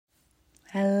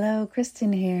Hello,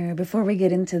 Kristen here. Before we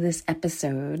get into this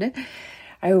episode,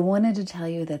 I wanted to tell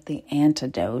you that the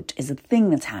antidote is a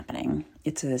thing that's happening.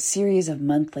 It's a series of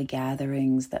monthly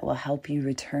gatherings that will help you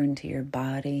return to your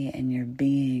body and your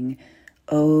being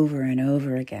over and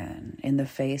over again in the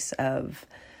face of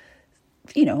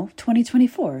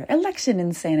 2024, election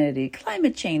insanity,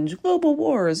 climate change, global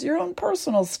wars, your own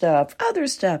personal stuff, other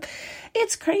stuff.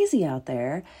 It's crazy out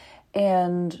there.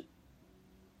 And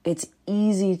it's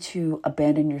easy to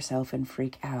abandon yourself and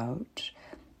freak out.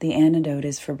 The antidote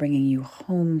is for bringing you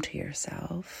home to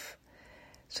yourself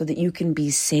so that you can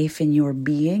be safe in your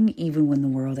being, even when the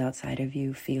world outside of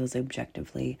you feels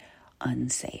objectively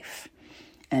unsafe.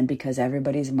 And because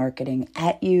everybody's marketing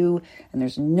at you and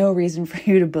there's no reason for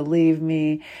you to believe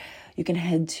me, you can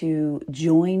head to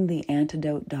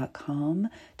jointheantidote.com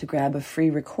to grab a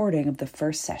free recording of the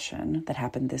first session that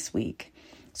happened this week,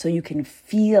 so you can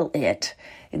feel it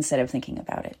instead of thinking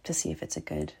about it, to see if it's a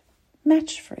good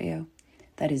match for you.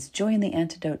 That is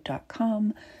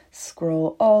jointheantidote.com.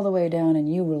 Scroll all the way down and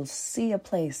you will see a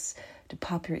place to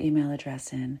pop your email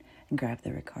address in and grab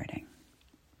the recording.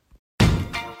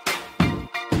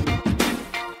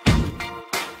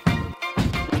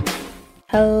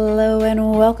 Hello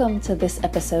and welcome to this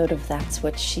episode of That's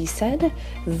What She Said.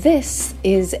 This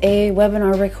is a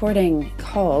webinar recording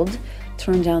called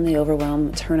Turn Down the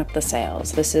Overwhelm, Turn Up the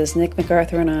Sales. This is Nick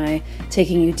MacArthur and I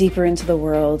taking you deeper into the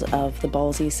world of the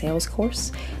Ballsy sales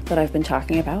course that I've been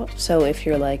talking about. So if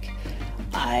you're like,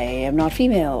 I am not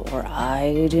female, or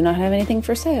I do not have anything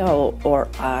for sale, or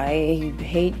I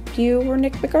hate you or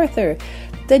Nick MacArthur,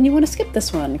 then you want to skip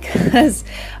this one because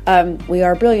we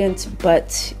are brilliant,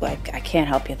 but I can't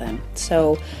help you then.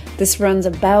 So this runs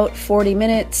about 40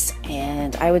 minutes,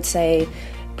 and I would say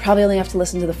probably only have to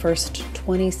listen to the first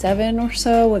 27 or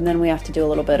so, and then we have to do a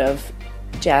little bit of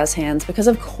jazz hands because,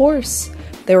 of course,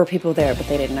 there were people there, but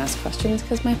they didn't ask questions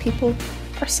because my people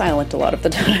are silent a lot of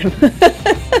the time.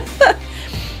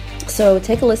 So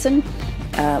take a listen.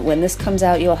 When this comes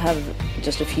out, you'll have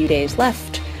just a few days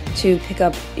left to pick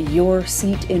up your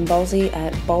seat in Ballsy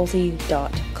at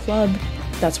ballsy.club.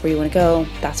 That's where you want to go.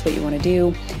 That's what you want to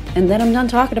do. And then I'm done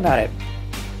talking about it.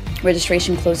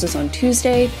 Registration closes on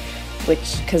Tuesday,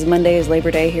 because Monday is Labor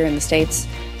Day here in the States.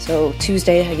 So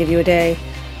Tuesday, I give you a day.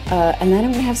 And then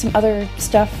I'm going to have some other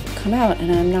stuff come out,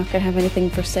 and I'm not going to have anything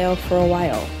for sale for a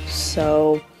while.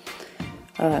 So,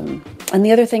 and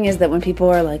the other thing is that when people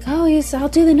are like, oh, yes, I'll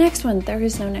do the next one. There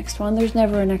is no next one. There's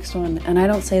never a next one. And I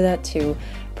don't say that to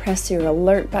press your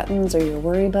alert buttons or your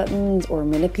worry buttons or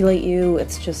manipulate you.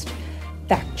 It's just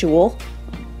factual.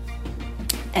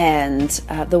 And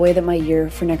the way that my year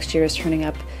for next year is turning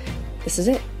up, this is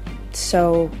it.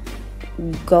 So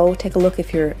go take a look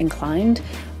if you're inclined.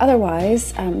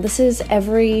 Otherwise, this is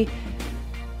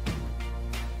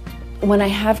when I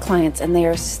have clients and they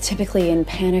are typically in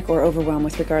panic or overwhelmed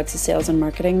with regards to sales and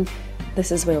marketing,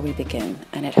 this is where we begin.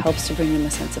 And it helps to bring them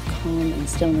a sense of calm and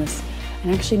stillness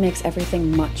and actually makes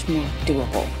everything much more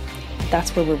doable.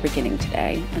 That's where we're beginning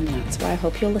today. And that's why I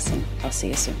hope you'll listen. I'll see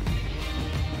you soon.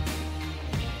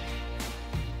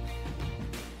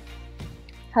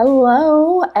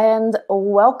 Hello and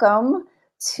welcome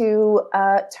to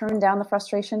Turn Down the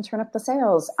Frustration, Turn Up the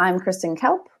Sales. I'm Kristen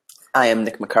Kelp. I am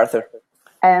Nick MacArthur.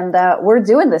 And we're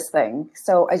doing this thing.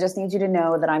 So I just need you to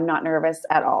know that I'm not nervous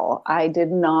at all. I did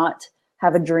not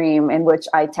have a dream in which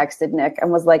I texted Nick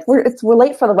and was like, we're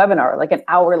late for the webinar, like an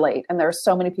hour late. And there are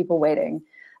so many people waiting.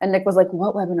 And Nick was like,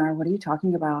 what webinar? What are you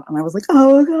talking about? And I was like,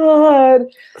 oh God.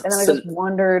 And then I just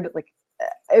wondered, like,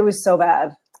 it was so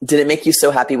bad. Did it make you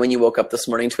so happy when you woke up this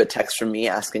morning to a text from me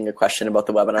asking a question about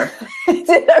the webinar? I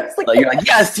did. I was like, you're like,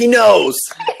 yes, he knows.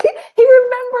 He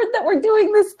remembered that we're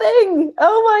doing this thing.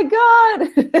 Oh my God.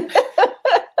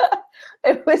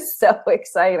 It was so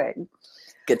exciting.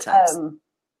 Good times.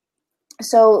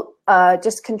 So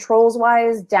just controls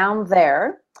wise, down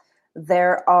there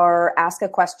are ask a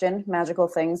question, magical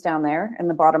things down there in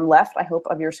the bottom left, I hope,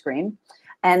 of your screen.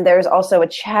 And there's also a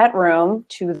chat room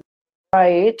to the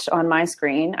right on my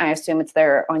screen. I assume it's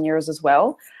there on yours as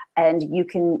well. And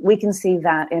we can see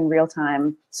that in real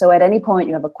time. So at any point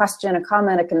you have a question, a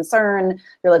comment, a concern,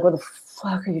 you're like, what the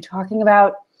fuck are you talking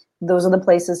about? Those are the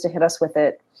places to hit us with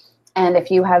it. And if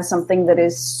you have something that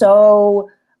is so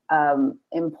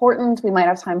important, we might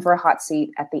have time for a hot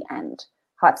seat at the end.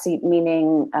 Hot seat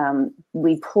meaning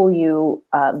we pull you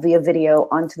via video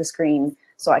onto the screen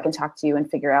so I can talk to you and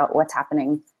figure out what's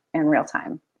happening in real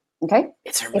time. Okay?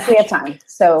 If we have time.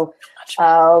 So,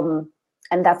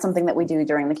 and that's something that we do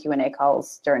during the Q&A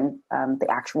calls during the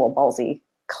actual Ballsy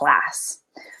class.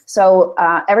 So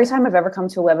every time I've ever come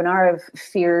to a webinar, I've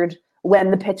feared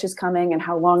when the pitch is coming and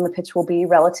how long the pitch will be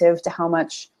relative to how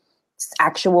much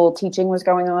actual teaching was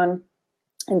going on.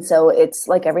 And so it's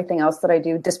like everything else that I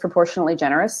do, disproportionately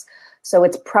generous. So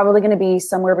it's probably going to be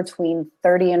somewhere between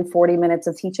 30 and 40 minutes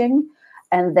of teaching.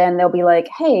 And then they'll be like,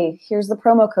 hey, here's the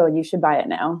promo code. You should buy it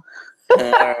now.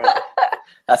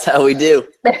 That's how we do.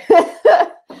 Because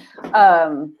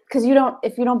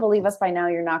if you don't believe us by now,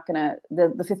 you're not going to,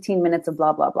 the 15 minutes of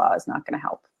blah, blah, blah is not going to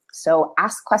help. So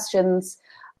ask questions.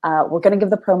 We're going to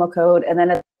give the promo code, and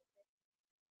then at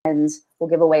the end, we'll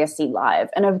give away a seat live.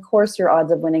 And of course, your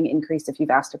odds of winning increase if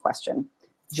you've asked a question.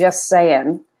 Just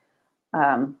saying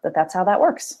that's how that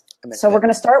works. So we're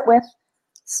going to start with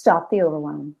stop the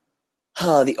overwhelm.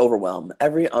 The overwhelm.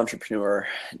 Every entrepreneur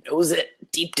knows it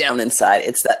deep down inside.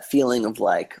 It's that feeling of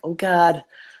like, oh God,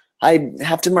 I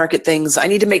have to market things. I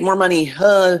need to make more money.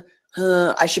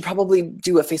 I should probably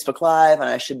do a Facebook Live, and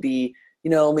I should be,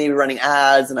 maybe running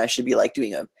ads, and I should be like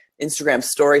doing an Instagram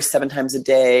story 7 times a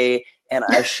day. And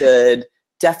I should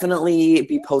definitely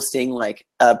be posting like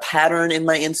a pattern in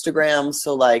my Instagram.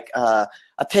 So like a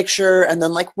picture, and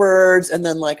then like words, and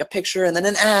then like a picture, and then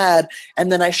an ad,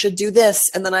 and then I should do this,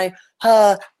 and then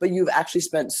but you've actually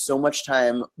spent so much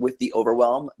time with the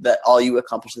overwhelm that all you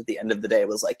accomplished at the end of the day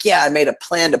was like, yeah, I made a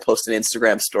plan to post an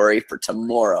Instagram story for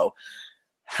tomorrow.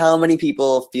 How many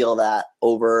people feel that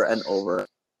over and over?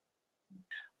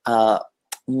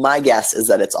 My guess is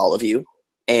that it's all of you.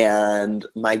 And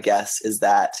my guess is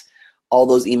that all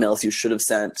those emails you should have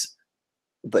sent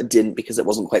but didn't because it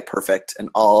wasn't quite perfect, and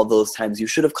all those times you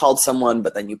should have called someone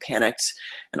but then you panicked,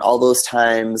 and all those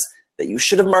times that you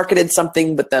should have marketed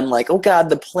something but then like, oh God,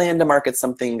 the plan to market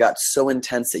something got so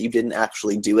intense that you didn't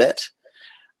actually do it,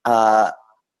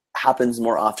 happens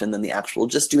more often than the actual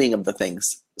just doing of the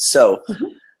things. So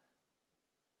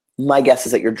my guess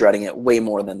is that you're dreading it way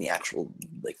more than the actual,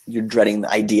 like you're dreading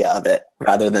the idea of it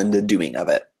rather than the doing of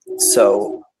it.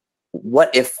 So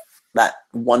what if that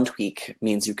one tweak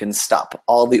means you can stop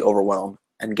all the overwhelm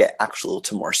and get actual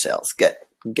to more sales, get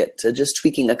to just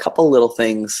tweaking a couple little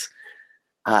things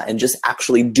and just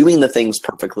actually doing the things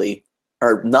perfectly,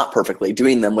 or not perfectly,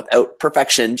 doing them without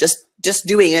perfection, just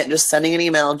doing it, just sending an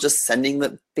email, just sending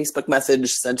the Facebook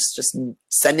message, just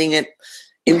sending it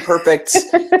imperfect,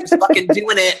 just fucking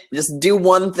doing it, just do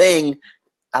one thing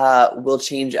will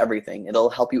change everything. It'll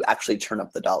help you actually turn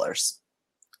up the dollars.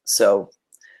 So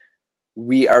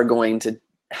we are going to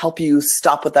help you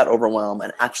stop with that overwhelm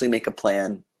and actually make a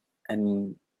plan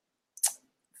and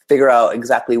figure out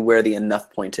exactly where the enough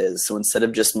point is. So instead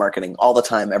of just marketing all the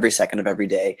time, every second of every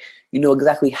day, you know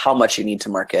exactly how much you need to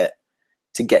market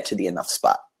to get to the enough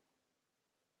spot.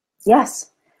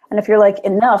 Yes. And if you're like,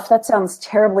 enough, that sounds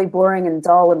terribly boring and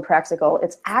dull and practical.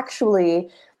 It's actually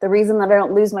the reason that I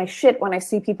don't lose my shit when I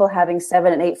see people having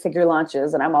 7- and 8-figure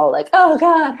launches. And I'm all like, oh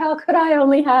God, how could I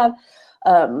only have,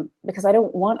 because I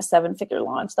don't want a 7-figure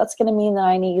launch. That's going to mean that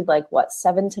I need like,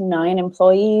 7 to 9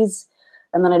 employees.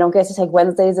 And then I don't get to take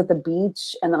Wednesdays at the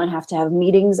beach. And then I have to have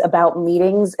meetings about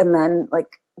meetings. And then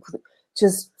like,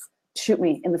 just shoot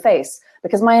me in the face,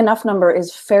 because my enough number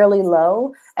is fairly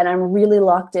low and I'm really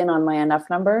locked in on my enough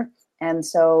number. And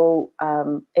so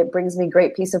it brings me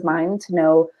great peace of mind to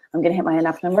know I'm going to hit my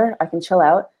enough number. I can chill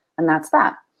out, and that's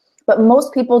that. But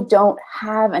most people don't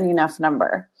have an enough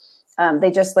number.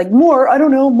 They just like more, I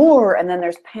don't know, more. And then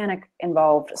there's panic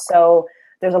involved. So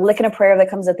there's a lick and a prayer that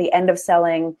comes at the end of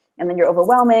selling, and then you're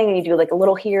overwhelming and you do like a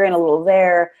little here and a little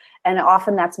there. And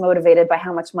often that's motivated by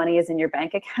how much money is in your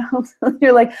bank account.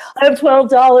 You're like, I have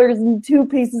 $12 and 2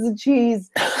 pieces of cheese.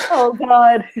 Oh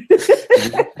God.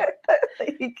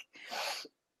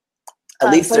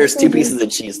 At least there's 2 pieces of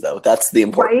cheese though. That's the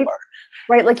important part.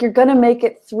 Right, like you're gonna make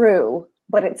it through,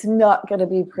 but it's not gonna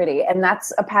be pretty. And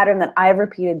that's a pattern that I've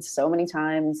repeated so many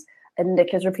times. And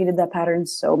Nick has repeated that pattern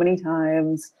so many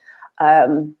times.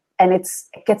 And it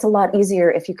gets a lot easier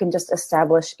if you can just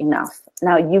establish enough.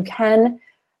 Now you can,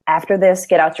 after this,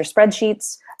 get out your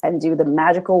spreadsheets and do the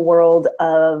magical world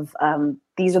of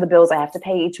these are the bills I have to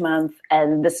pay each month,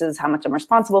 and this is how much I'm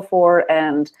responsible for,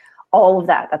 and all of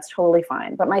that. That's totally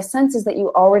fine. But my sense is that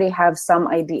you already have some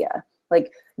idea.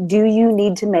 Like, do you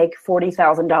need to make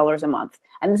 $40,000 a month?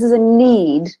 And this is a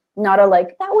need, not a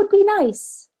like, that would be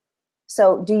nice.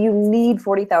 So do you need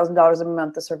 $40,000 a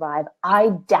month to survive? I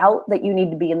doubt that you need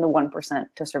to be in the 1%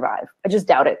 to survive. I just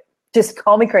doubt it. Just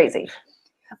call me crazy.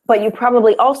 But you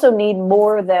probably also need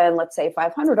more than, let's say,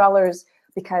 $500,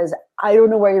 because I don't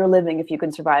know where you're living if you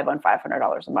can survive on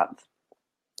 $500 a month.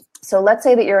 So let's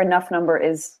say that your enough number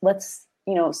is,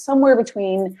 somewhere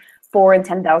between $4,000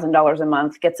 and $10,000 a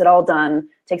month, gets it all done,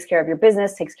 takes care of your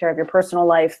business, takes care of your personal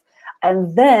life,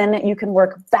 and then you can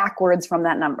work backwards from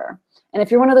that number. And if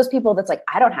you're one of those people that's like,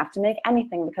 I don't have to make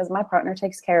anything because my partner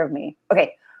takes care of me.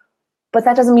 Okay. But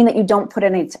that doesn't mean that you don't put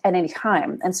in at any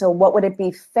time. And so what would it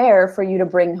be fair for you to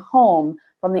bring home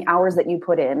from the hours that you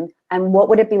put in? And what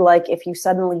would it be like if you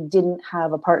suddenly didn't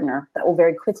have a partner? That will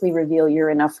very quickly reveal your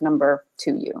enough number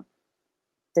to you.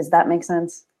 Does that make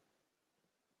sense?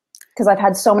 Because I've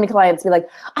had so many clients be like,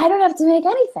 I don't have to make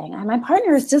anything. My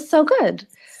partner is just so good.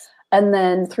 And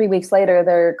then 3 weeks later,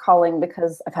 they're calling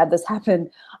because I've had this happen.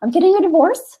 I'm getting a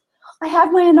divorce. I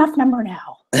have my enough number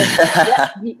now.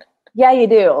 Like, yeah, you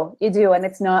do. You do. And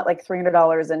it's not like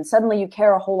 $300 and suddenly you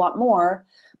care a whole lot more.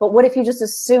 But what if you just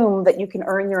assume that you can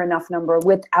earn your enough number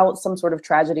without some sort of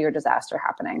tragedy or disaster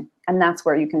happening? And that's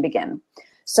where you can begin.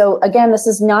 So again, this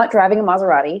is not driving a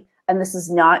Maserati and this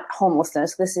is not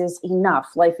homelessness. This is enough.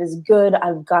 Life is good.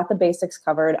 I've got the basics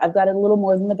covered. I've got a little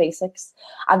more than the basics.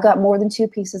 I've got more than 2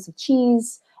 pieces of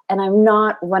cheese and I'm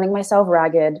not running myself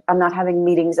ragged. I'm not having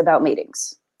meetings about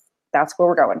meetings. That's where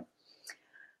we're going.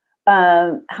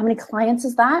 How many clients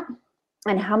is that?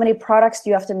 And how many products do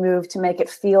you have to move to make it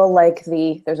feel like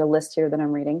there's a list here that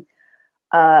I'm reading,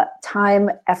 time,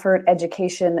 effort,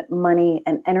 education, money,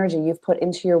 and energy you've put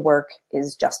into your work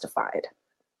is justified?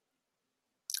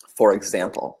 For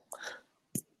example,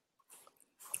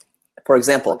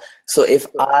 so if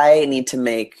I need to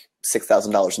make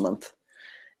 $6,000 a month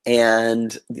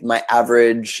and my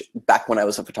average, back when I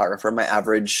was a photographer, my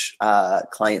average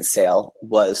client sale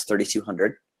was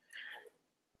 $3,200,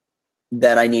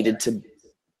 then I needed to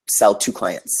sell 2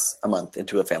 clients a month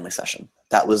into a family session.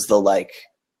 That was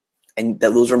and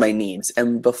those were my needs.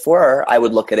 And before I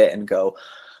would look at it and go,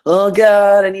 oh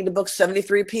God, I need to book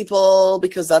 73 people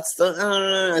because that's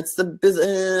it's the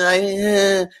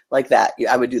business, like that.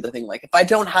 I would do the thing like, if I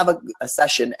don't have a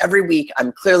session every week,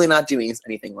 I'm clearly not doing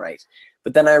anything right.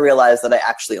 But then I realized that I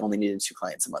actually only needed 2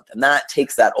 clients a month. And that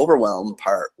takes that overwhelm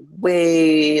part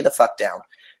way the fuck down.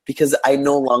 Because I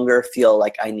no longer feel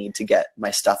like I need to get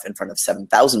my stuff in front of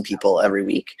 7,000 people every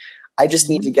week. I just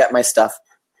need to get my stuff,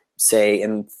 say,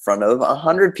 in front of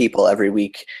 100 people every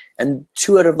week. And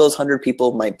 2 out of those 100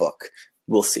 people might book.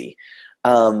 We'll see.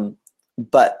 But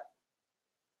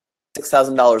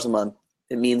 $6,000 a month,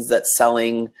 it means that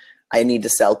I need to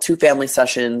sell 2 family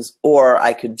sessions, or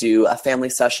I could do a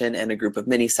family session and a group of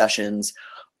mini sessions,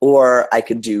 or I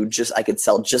could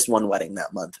sell just 1 wedding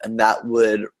that month. And that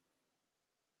would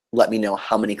let me know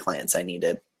how many clients I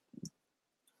needed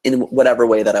in whatever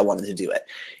way that I wanted to do it.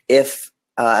 If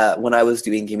when I was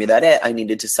doing Give Me That It, I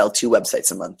needed to sell 2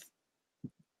 websites a month.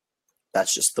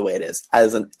 That's just the way it is.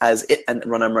 And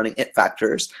when I'm running It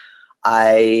Factors,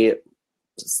 I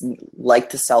like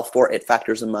to sell 4 It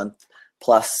Factors a month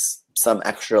plus some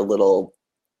extra little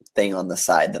thing on the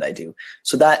side that I do.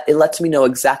 So that it lets me know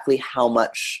exactly how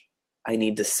much I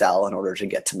need to sell in order to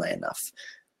get to my enough.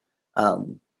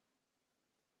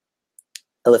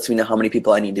 It lets me know how many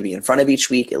people I need to be in front of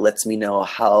each week. It lets me know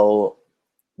how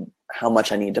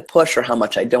much I need to push or how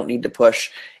much I don't need to push.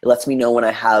 It lets me know when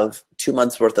I have 2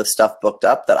 months worth of stuff booked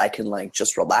up that I can like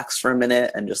just relax for a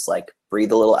minute and just like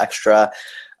breathe a little extra.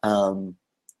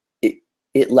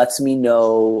 It lets me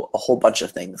know a whole bunch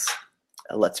of things.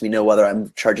 It lets me know whether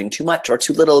I'm charging too much or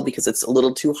too little because it's a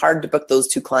little too hard to book those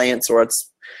 2 clients, or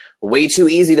it's way too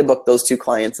easy to book those 2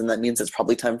 clients, and that means it's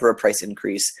probably time for a price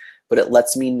increase. But it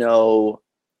lets me know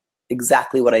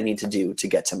exactly what I need to do to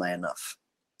get to my enough.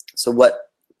 So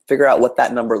figure out what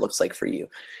that number looks like for you.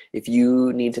 If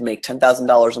you need to make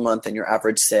 $10,000 a month and your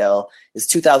average sale is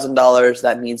 $2,000,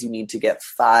 that means you need to get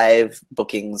 5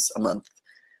 bookings a month.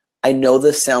 I know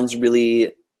this sounds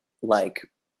really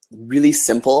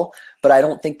simple, but I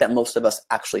don't think that most of us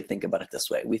actually think about it this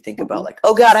way. We think about like,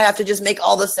 oh God, I have to just make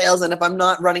all the sales. And if I'm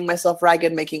not running myself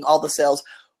ragged making all the sales,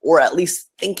 or at least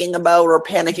thinking about or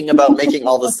panicking about making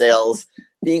all the sales,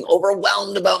 being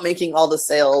overwhelmed about making all the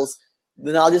sales,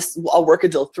 then I'll work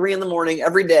until 3 a.m.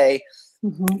 every day,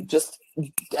 just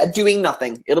doing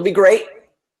nothing. It'll be great.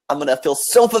 I'm going to feel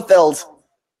so fulfilled.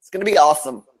 It's going to be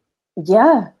awesome.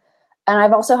 Yeah. And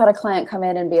I've also had a client come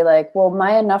in and be like, well,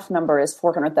 my enough number is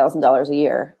 $400,000 a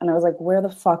year. And I was like, where the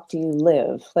fuck do you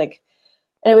live? And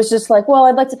it was just like, well,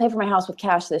 I'd like to pay for my house with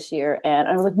cash this year. And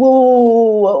I was like,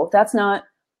 whoa, that's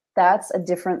a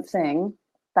different thing.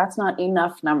 That's not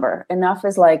enough number. Enough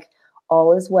is like,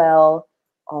 all is well,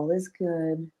 all is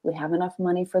good. We have enough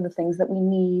money for the things that we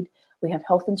need. We have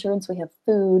health insurance, we have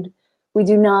food. We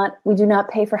do not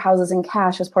pay for houses in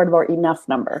cash as part of our enough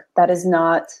number. That is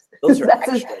not. Those are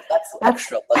extra. That's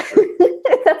extra luxury.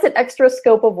 That's an extra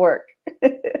scope of work.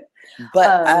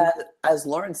 But as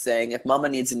Lauren's saying, if mama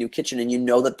needs a new kitchen and you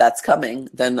know that that's coming,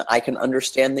 then I can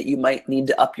understand that you might need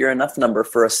to up your enough number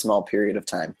for a small period of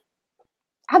time.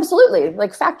 Absolutely.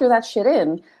 Like factor that shit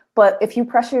in. But if you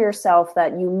pressure yourself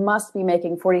that you must be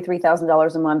making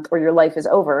 $43,000 a month or your life is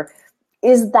over,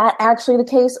 is that actually the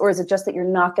case? Or is it just that you're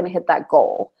not going to hit that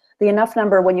goal? The enough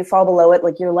number, when you fall below it,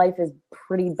 like your life is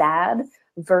pretty bad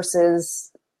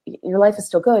versus your life is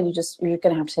still good. You're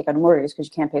going to have to take out a mortgage because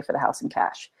you can't pay for the house in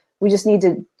cash. We just need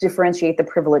to differentiate the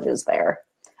privileges there.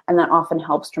 And that often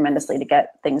helps tremendously to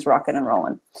get things rocking and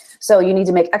rolling. So you need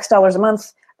to make X dollars a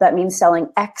month. That means selling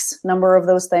X number of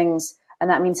those things. And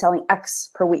that means selling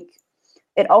X per week.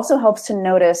 It also helps to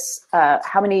notice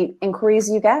how many inquiries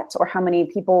you get, or how many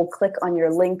people click on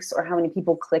your links, or how many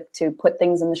people click to put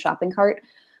things in the shopping cart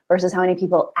versus how many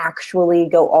people actually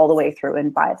go all the way through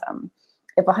and buy them.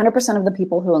 If 100% of the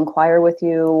people who inquire with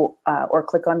you or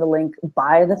click on the link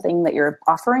buy the thing that you're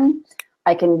offering,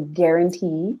 I can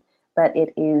guarantee that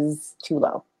it is too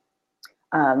low.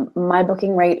 My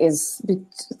booking rate it's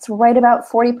right about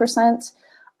 40%.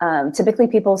 Typically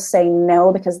people say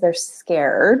no because they're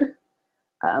scared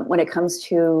when it comes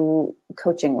to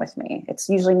coaching with me. It's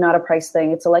usually not a price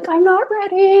thing. It's like, I'm not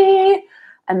ready.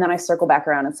 And then I circle back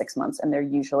around in 6 months and they're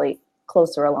usually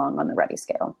closer along on the ready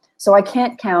scale. So I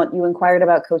can't count, you inquired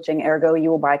about coaching, ergo you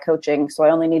will buy coaching. So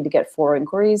I only need to get 4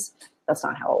 inquiries. That's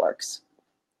not how it works.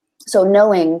 So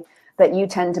knowing that you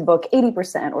tend to book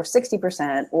 80% or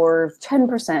 60% or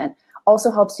 10%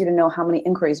 also helps you to know how many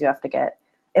inquiries you have to get.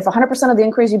 If 100% of the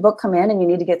inquiries you book come in and you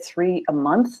need to get 3 a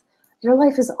month, your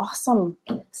life is awesome.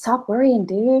 Stop worrying,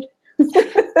 dude.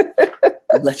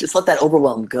 Let's just let that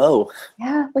overwhelm go.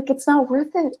 Yeah, like it's not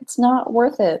worth it. It's not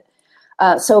worth it.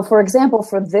 So for example,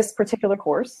 for this particular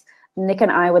course, Nick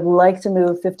and I would like to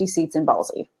move 50 seats in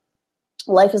Ballsy.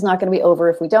 Life is not going to be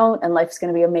over if we don't, and life is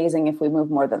going to be amazing if we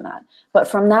move more than that. But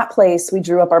from that place, we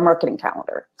drew up our marketing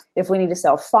calendar. If we need to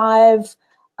sell 5,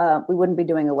 we wouldn't be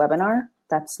doing a webinar.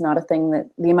 That's not a thing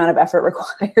that the amount of effort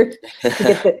required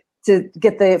to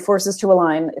get the forces to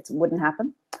align, it wouldn't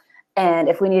happen. And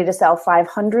if we needed to sell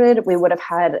 500, we would have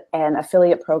had an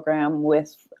affiliate program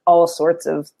with all sorts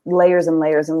of layers and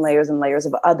layers and layers and layers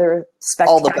of other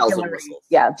spectacular, all the bells and whistles.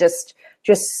 Yeah, just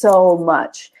so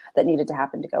much that needed to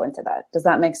happen to go into that. Does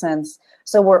that make sense?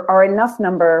 So our enough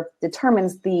number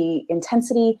determines the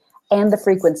intensity and the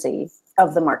frequency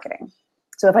of the marketing.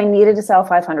 So if I needed to sell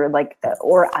 500,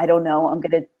 or I don't know,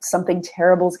 something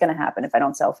terrible is going to happen if I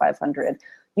don't sell 500,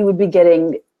 you would be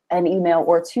getting an email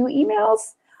or 2 emails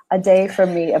a day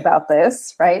from me about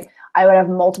this, right? I would have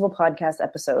multiple podcast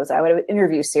episodes. I would have an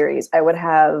interview series. I would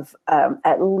have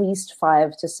at least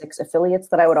 5 to 6 affiliates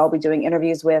that I would all be doing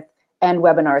interviews with and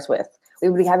webinars with. We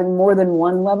would be having more than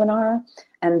one webinar,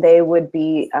 and they would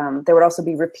also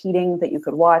be repeating that you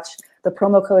could watch. The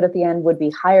promo code at the end would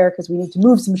be higher because we need to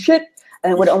move some shit,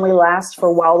 and it would only last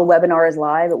for while the webinar is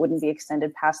live. It wouldn't be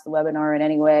extended past the webinar in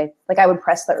any way. Like I would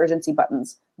press the urgency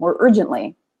buttons more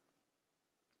urgently.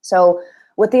 So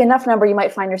with the enough number, you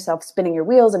might find yourself spinning your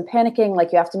wheels and panicking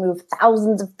like you have to move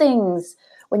thousands of things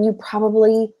when you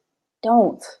probably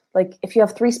don't. Like if you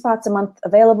have 3 spots a month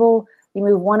available, you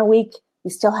move 1 a week, you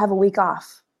still have a week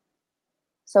off.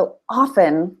 So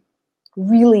often,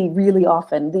 really, really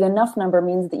often, the enough number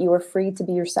means that you are free to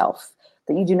be yourself,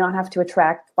 that you do not have to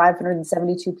attract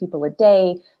 572 people a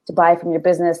day to buy from your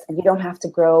business, and you don't have to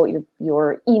grow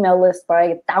your email list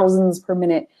by thousands per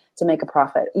minute to make a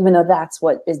profit, even though that's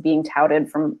what is being touted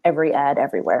from every ad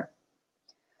everywhere.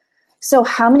 So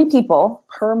how many people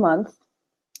per month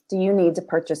do you need to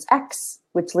purchase X,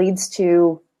 which leads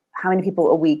to how many people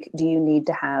a week do you need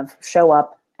to have show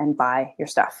up and buy your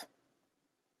stuff?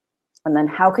 And then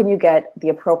how can you get the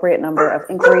appropriate number of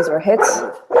inquiries or hits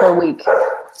per week?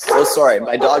 So sorry,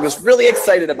 my dog is really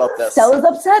excited about this. Stella's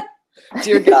upset?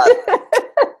 Dear God.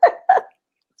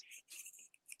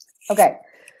 Okay.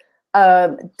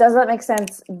 Does that make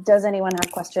sense? Does anyone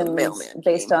have questions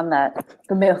based on that?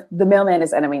 The mailman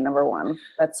is enemy number 1.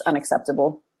 That's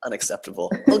unacceptable.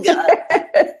 Unacceptable. Oh God.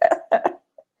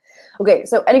 Okay,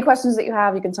 so any questions that you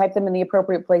have, you can type them in the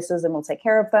appropriate places and we'll take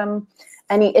care of them.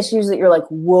 Any issues that you're like,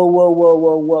 whoa, whoa, whoa,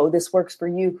 whoa, whoa, this works for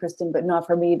you, Kristen, but not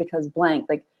for me because blank.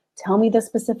 Like, tell me the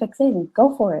specific thing.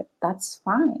 Go for it. That's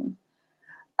fine.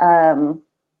 And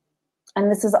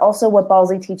this is also what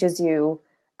Ballsy teaches you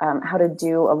how to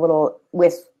do a little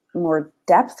with more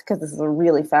depth, because this is a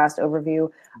really fast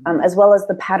overview, as well as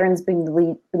the patterns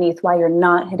beneath why you're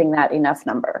not hitting that enough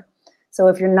number. So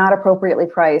if you're not appropriately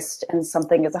priced and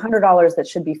something is $100 that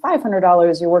should be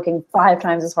 $500, you're working 5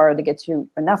 times as hard to get you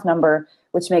enough number,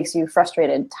 which makes you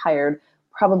frustrated, tired,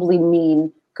 probably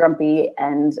mean, grumpy,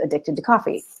 and addicted to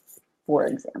coffee, for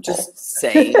example. Just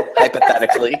saying,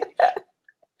 hypothetically.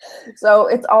 So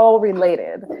it's all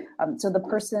related. So the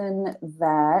person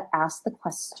that asked the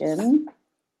question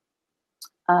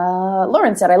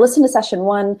Lauren said, I listened to session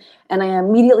 1 and I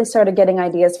immediately started getting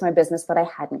ideas for my business that I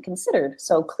hadn't considered.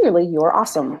 So clearly you're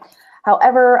awesome.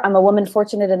 However, I'm a woman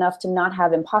fortunate enough to not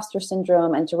have imposter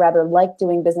syndrome and to rather like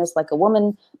doing business like a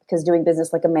woman because doing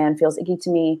business like a man feels icky to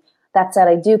me. That said,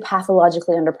 I do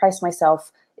pathologically underprice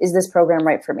myself. Is this program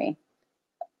right for me?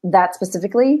 That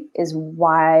specifically is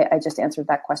why I just answered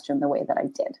that question the way that I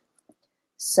did.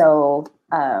 So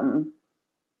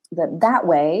that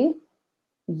way,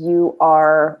 you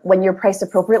are, when you're priced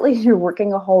appropriately, you're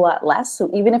working a whole lot less. So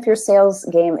even if your sales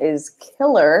game is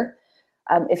killer,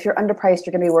 if you're underpriced,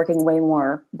 you're going to be working way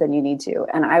more than you need to.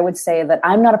 And I would say that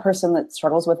I'm not a person that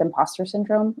struggles with imposter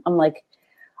syndrome. I'm like,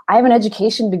 I have an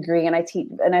education degree and I teach,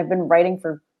 and I've been writing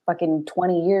for fucking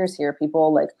 20 years here,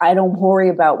 people. Like, I don't worry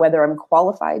about whether I'm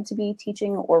qualified to be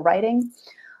teaching or writing.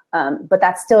 But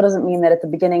that still doesn't mean that at the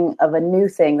beginning of a new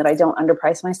thing that I don't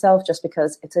underprice myself just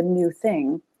because it's a new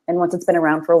thing. And once it's been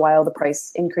around for a while, the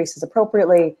price increases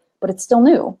appropriately, but it's still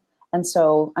new. And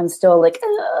so I'm still like,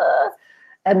 ugh.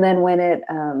 And then when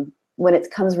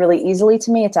it comes really easily to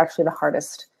me, it's actually the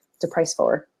hardest to price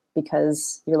for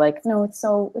because you're like, no, it's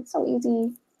so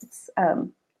easy. It's,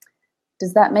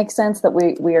 does that make sense that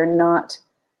we are not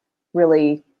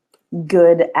really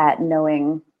good at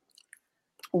knowing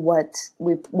what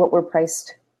we're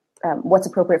priced, what's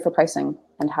appropriate for pricing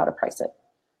and how to price it?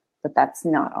 But that's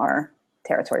not our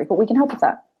territory, but we can help with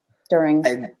that during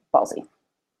Ballsy.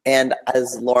 And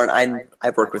as Lauren,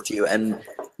 I've worked with you and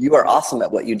you are awesome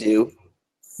at what you do,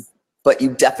 but you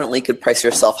definitely could price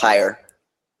yourself higher,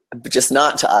 but just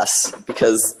not to us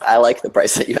because I like the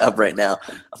price that you have right now,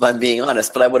 if I'm being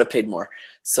honest, but I would have paid more.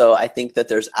 So I think that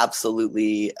there's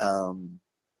absolutely,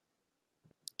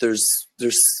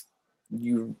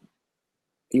 you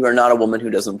are not a woman who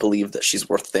doesn't believe that she's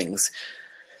worth things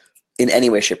in any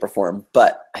way, shape, or form,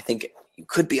 but I think you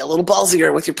could be a little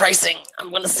ballsier with your pricing.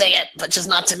 I'm going to say it, but just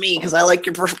not to me because I like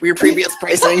your previous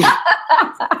pricing.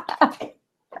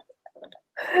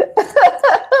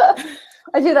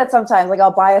 I do that sometimes. Like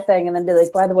I'll buy a thing and then be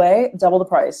like, by the way, double the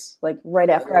price. Like right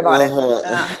after I bought it.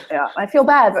 Yeah, I feel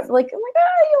bad, but like, oh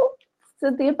my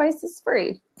God, the advice is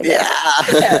free.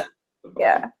 Yeah.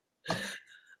 Yeah.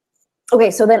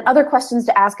 Okay, so then other questions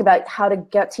to ask about how to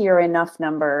get to your enough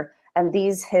number, and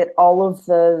these hit all of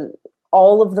the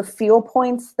feel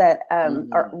points that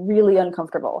are really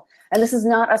uncomfortable. And this is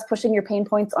not us pushing your pain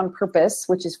points on purpose,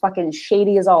 which is fucking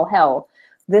shady as all hell.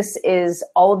 This is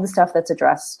all of the stuff that's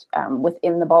addressed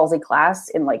within the Ballsy class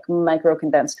in like micro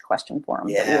condensed question form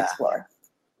that we explore.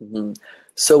 Mm-hmm.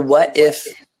 So what if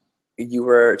you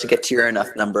were to get to your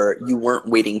enough number, you weren't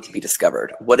waiting to be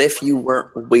discovered? What if you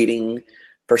weren't waiting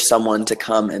for someone to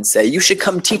come and say, you should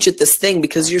come teach at this thing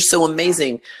because you're so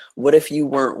amazing? What if you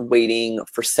weren't waiting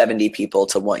for 70 people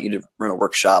to want you to run a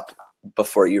workshop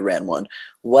before you ran one?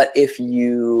 What if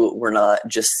you were not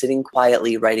just sitting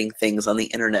quietly writing things on the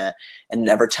internet and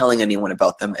never telling anyone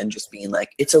about them and just being like,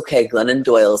 it's okay, Glennon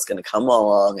Doyle is going to come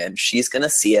along and she's going to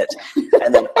see it.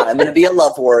 And then I'm going to be a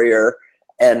love warrior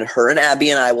and her and Abby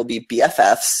and I will be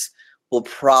BFFs. We'll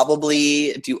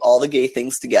probably do all the gay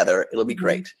things together. It'll be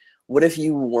great. What if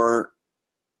you weren't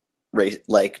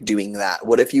like doing that?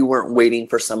 What if you weren't waiting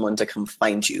for someone to come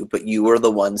find you, but you were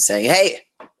the one saying, hey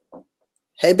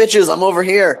bitches, I'm over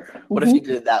here. What if you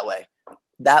did it that way?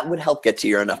 That would help get to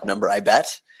your enough number, I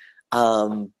bet.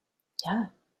 Yeah.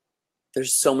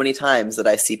 There's so many times that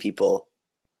I see people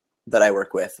that I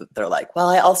work with, they're like, well,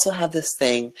 I also have this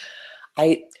thing.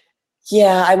 I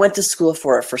went to school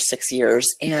for it for 6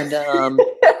 years and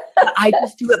I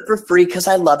just do it for free because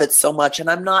I love it so much and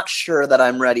I'm not sure that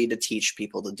I'm ready to teach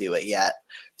people to do it yet.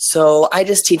 So I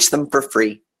just teach them for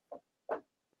free.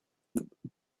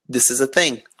 This is a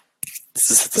thing.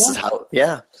 This is how,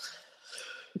 Yeah.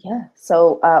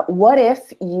 So what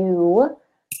if you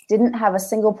didn't have a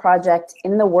single project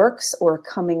in the works or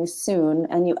coming soon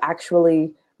and you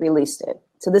actually released it?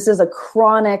 So this is a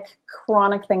chronic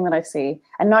thing that I see,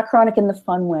 and not chronic in the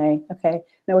fun way. Okay.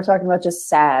 No, we're talking about just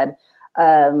sad.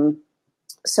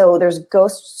 So there's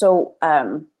ghosts. So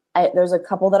there's a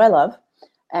couple that I love,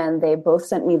 and they both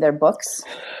sent me their books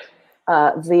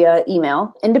via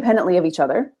email, independently of each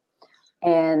other.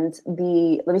 And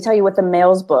let me tell you what the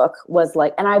male's book was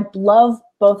like. And I love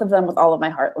both of them with all of my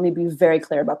heart. Let me be very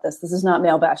clear about this. This is not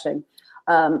male bashing.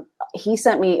 He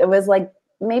sent me, it was like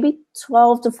maybe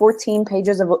 12 to 14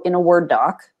 pages in a Word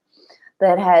doc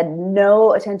that had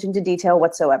no attention to detail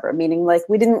whatsoever, meaning like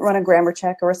we didn't run a grammar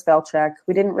check or a spell check.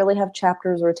 We didn't really have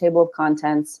chapters or a table of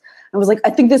contents. I was like, I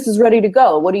think this is ready to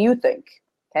go. What do you think?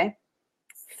 Okay.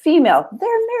 Female,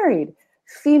 they're married.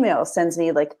 Female sends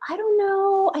me like, I don't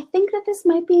know. I think that this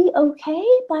might be okay,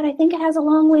 but I think it has a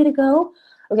long way to go.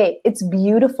 Okay, it's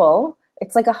beautiful.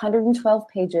 It's like 112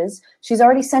 pages. She's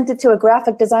already sent it to a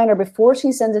graphic designer before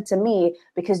she sends it to me,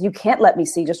 because you can't let me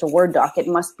see just a Word doc. It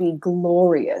must be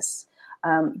glorious.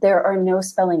 There are no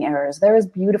spelling errors. There is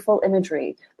beautiful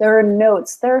imagery. There are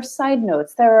notes. There are side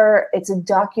notes. It's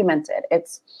documented.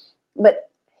 But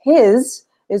his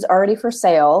is already for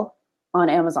sale on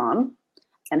Amazon,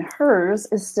 and hers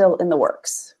is still in the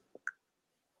works.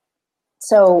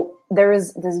 So there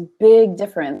is this big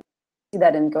difference. I see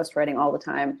that in ghostwriting all the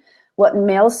time. What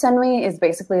males send me is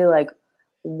basically like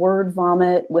word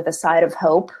vomit with a side of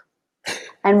hope.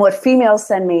 And what females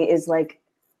send me is like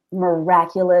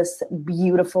miraculous,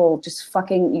 beautiful, just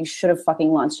fucking, you should have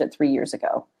fucking launched it 3 years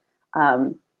ago.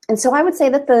 And so I would say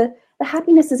that the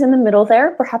happiness is in the middle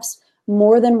there, perhaps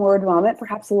more than word vomit,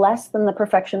 perhaps less than the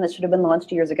perfection that should have been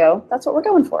launched years ago. That's what we're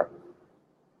going for.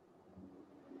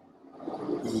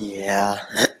 Yeah,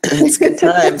 it's good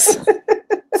times.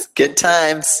 It's good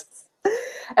times.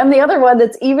 And the other one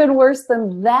that's even worse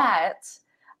than that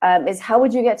is, how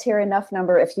would you get to your enough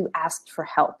number if you asked for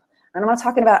help? And I'm not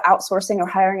talking about outsourcing or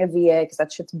hiring a VA, because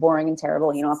that shit's boring and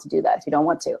terrible. You don't have to do that if you don't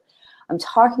want to. I'm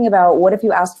talking about, what if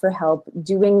you asked for help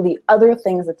doing the other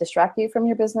things that distract you from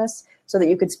your business so that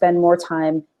you could spend more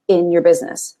time in your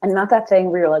business? And not that thing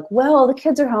where you're like, well, the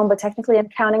kids are home, but technically I'm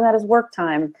counting that as work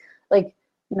time. Like,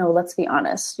 no, let's be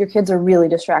honest. Your kids are really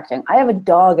distracting. I have a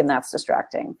dog and that's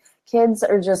distracting. Kids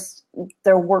are just,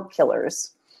 they're work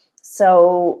killers.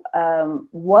 So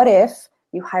what if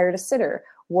you hired a sitter?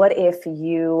 What if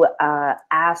you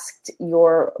asked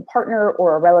your partner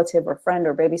or a relative or friend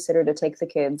or babysitter to take the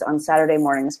kids on Saturday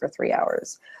mornings for 3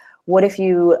 hours? What if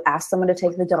you asked someone to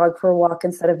take the dog for a walk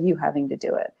instead of you having to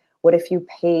do it? What if you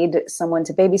paid someone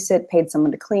to babysit, paid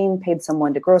someone to clean, paid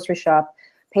someone to grocery shop,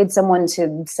 paid someone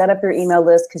to set up your email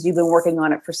list because you've been working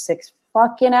on it for 6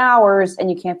 fucking hours and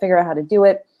you can't figure out how to do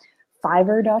it?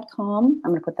 Fiverr.com.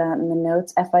 I'm going to put that in the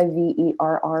notes. Fiverr.com.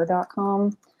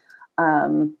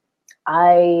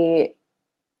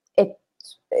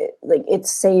 It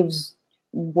saves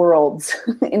worlds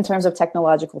in terms of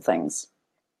technological things.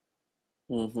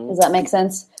 Mm-hmm. Does that make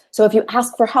sense? So if you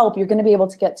ask for help, you're going to be able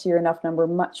to get to your enough number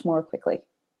much more quickly.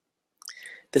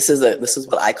 This is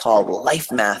what I call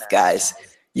life math, guys.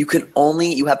 You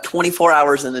have 24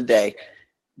 hours in a day.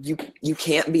 You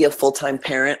can't be a full-time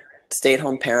parent,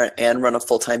 stay-at-home parent, and run a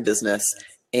full-time business,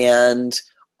 and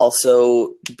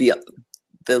also be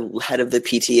the head of the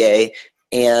PTA,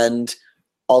 and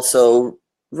also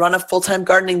run a full-time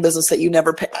gardening business that you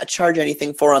never charge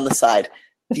anything for on the side.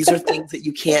 These are things that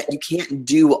you can't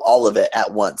do all of it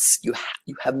at once. You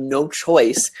have no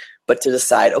choice but to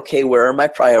decide, okay, where are my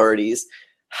priorities?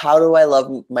 How do I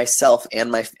love myself and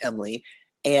my family?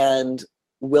 And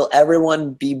will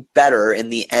everyone be better in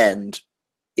the end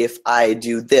if I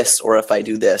do this, or if I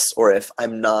do this, or if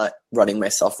I'm not running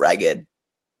myself ragged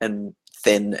and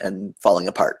thin and falling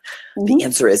apart? Mm-hmm. The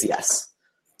answer is yes.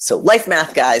 So life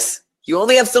math, guys. You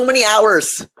only have so many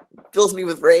hours. It fills me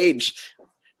with rage.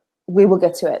 We will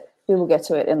get to it. We will get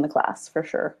to it in the class for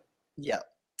sure. Yeah.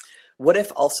 What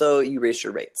if also you raised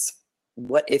your rates?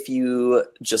 What if you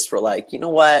just were like, you know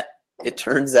what? It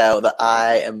turns out that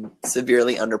I am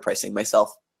severely underpricing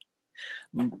myself.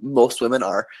 Most women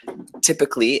are.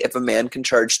 Typically, if a man can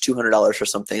charge $200 for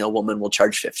something, a woman will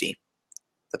charge $50.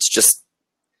 That's just,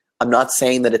 I'm not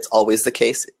saying that it's always the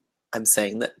case. I'm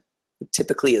saying that it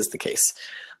typically is the case.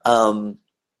 I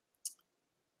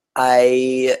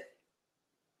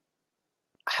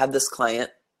had this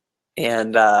client,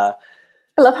 and I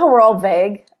love how we're all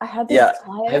vague. I have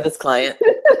this client.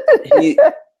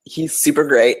 He's super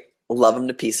great. Love him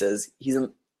to pieces. He's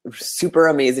super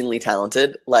amazingly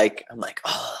talented. Like, I'm like,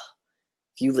 oh,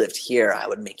 if you lived here, I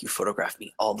would make you photograph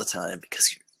me all the time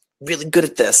because you're really good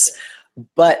at this.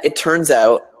 But it turns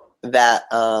out that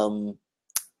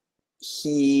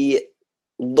he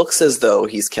looks as though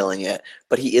he's killing it,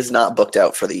 but he is not booked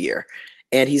out for the year.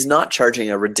 And he's not charging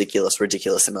a ridiculous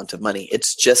amount of money.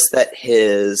 It's just that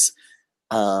his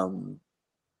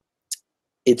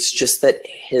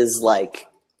like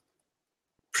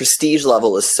prestige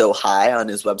level is so high on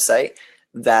his website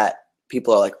that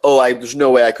people are like, oh, there's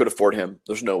no way I could afford him.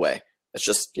 There's no way. It's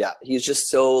just, yeah, he's just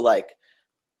so like,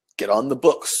 get on the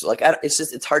books. Like,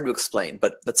 it's hard to explain,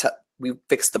 but that's how we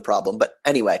fixed the problem. But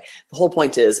anyway, the whole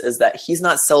point is that he's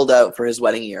not sold out for his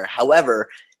wedding year. However,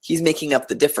 he's making up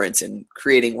the difference in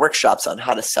creating workshops on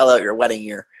how to sell out your wedding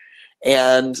year.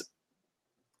 And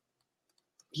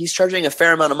he's charging a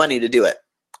fair amount of money to do it.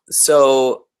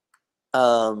 So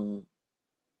I'm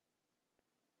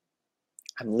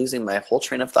losing my whole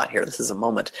train of thought here. This is a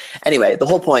moment. Anyway, the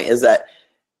whole point is that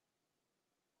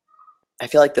I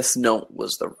feel like this note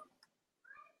was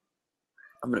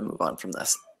I'm going to move on from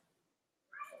this.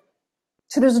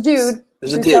 So there's a dude.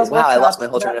 There's a dude. Wow, I lost my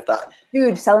whole train of thought.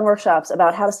 Dude selling workshops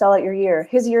about how to sell out your year.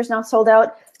 His year's not sold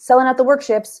out, selling out the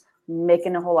workshops,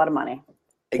 making a whole lot of money.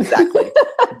 Exactly.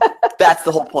 That's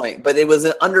the whole point. But it was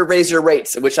an under raise your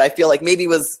rates, which I feel like maybe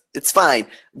it's fine,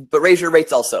 but raise your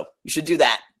rates also. You should do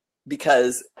that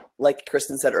because like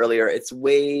Kristen said earlier, it's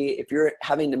if you're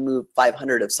having to move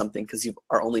 500 of something because you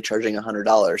are only charging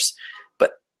 $100,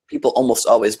 but people almost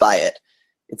always buy it.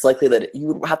 It's likely that you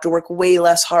would have to work way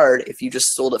less hard if you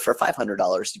just sold it for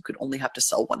 $500. You could only have to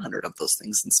sell 100 of those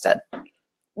things instead.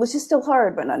 Which is still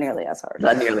hard, but not nearly as hard.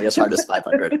 Not nearly as hard as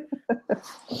 500.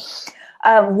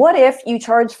 What if you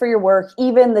charge for your work,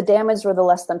 even the damaged or the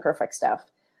less than perfect stuff?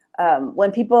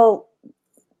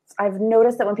 I've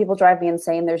noticed that when people drive me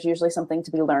insane, there's usually something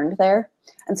to be learned there.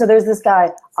 And so there's this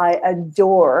guy I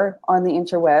adore on the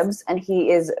interwebs, and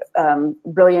he is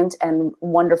brilliant and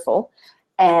wonderful.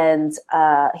 And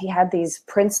he had these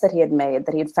prints that he had made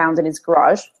that he had found in his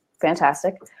garage.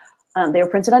 Fantastic. They were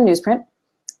printed on newsprint,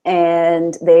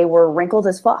 and they were wrinkled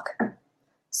as fuck.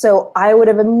 So I would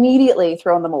have immediately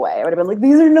thrown them away. I would have been like,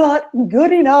 these are not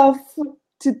good enough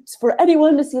for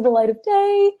anyone to see the light of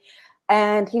day.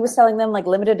 And he was selling them like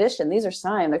limited edition. These are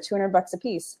signed. They're $200 a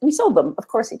piece. And he sold them. Of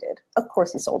course he did. Of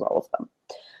course he sold all of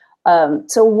them.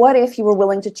 So what if you were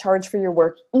willing to charge for your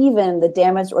work, even the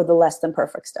damaged or the less than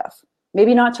perfect stuff?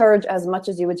 Maybe not charge as much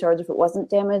as you would charge if it wasn't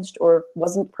damaged or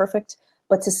wasn't perfect,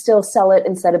 but to still sell it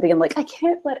instead of being like, I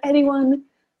can't let anyone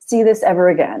see this ever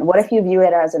again. What if you view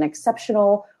it as an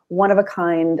exceptional,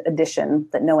 one-of-a-kind edition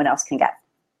that no one else can get?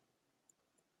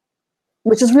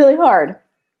 Which is really hard,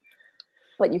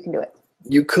 but you can do it.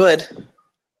 You could.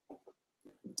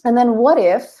 And then what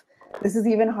if, this is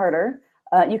even harder,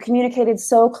 you communicated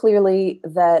so clearly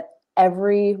that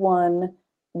everyone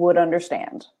would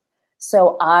understand?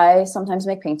 So I sometimes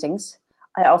make paintings.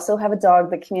 I also have a dog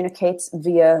that communicates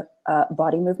via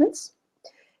body movements.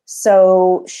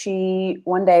 So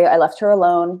one day I left her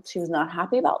alone. She was not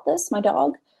happy about this, my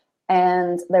dog.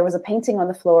 And there was a painting on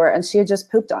the floor and she had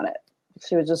just pooped on it.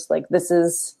 She was just like, this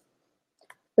is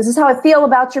how I feel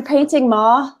about your painting,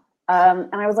 Ma.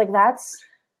 And I was like,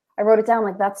 I wrote it down,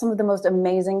 like, that's some of the most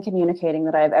amazing communicating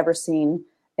that I've ever seen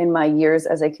in my years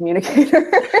as a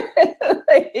communicator.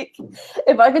 Like,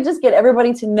 if I could just get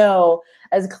everybody to know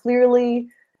as clearly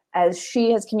as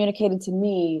she has communicated to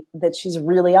me that she's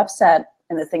really upset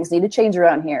and that things need to change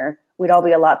around here, we'd all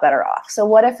be a lot better off. So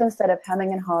what if instead of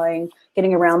hemming and hawing,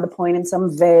 getting around the point in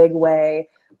some vague way,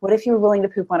 what if you were willing to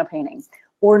poop on a painting?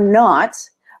 Or not,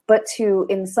 but to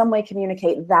in some way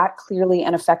communicate that clearly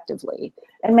and effectively.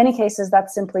 In many cases,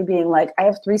 that's simply being like, I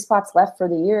have 3 spots left for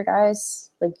the year, guys.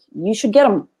 Like, you should get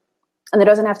them. And there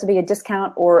doesn't have to be a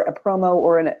discount or a promo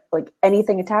or like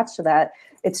anything attached to that.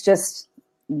 It's just,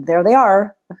 there they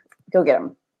are, go get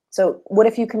them. So what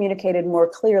if you communicated more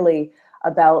clearly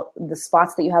about the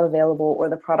spots that you have available or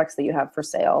the products that you have for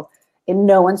sale in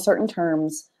no uncertain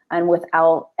terms and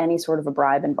without any sort of a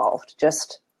bribe involved?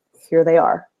 Just, here they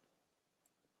are.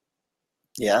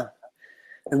 Yeah.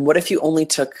 And what if you only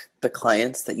took the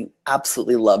clients that you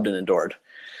absolutely loved and adored?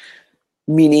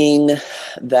 Meaning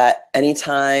that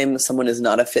anytime someone is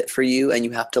not a fit for you and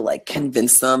you have to like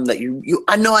convince them that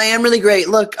I know I am really great.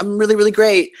 Look, I'm really, really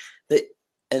great.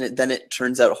 Then it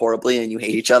turns out horribly and you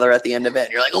hate each other at the end of it.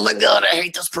 And you're like, oh my God, I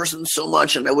hate this person so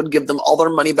much. And I would give them all their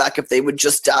money back if they would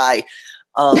just die.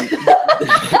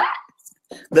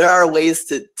 There are ways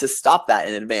to stop that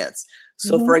in advance.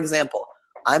 So for example,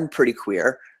 I'm pretty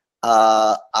queer.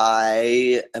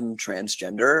 I am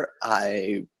transgender.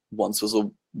 I once was a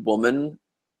woman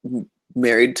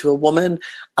married to a woman.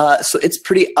 So it's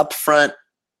pretty upfront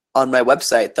on my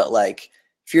website that like,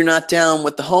 if you're not down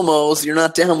with the homos, you're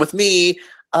not down with me,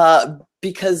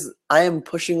 because I am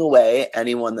pushing away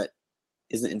anyone that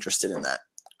isn't interested in that.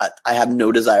 I have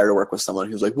no desire to work with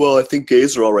someone who's like, well, I think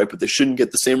gays are all right, but they shouldn't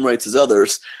get the same rights as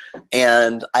others.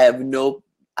 And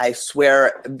I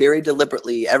swear very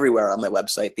deliberately everywhere on my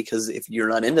website, because if you're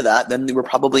not into that, then we're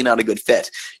probably not a good fit.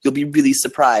 You'll be really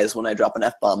surprised when I drop an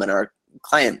F-bomb in our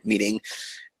client meeting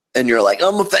and you're like,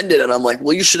 I'm offended. And I'm like,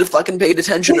 well, you should have fucking paid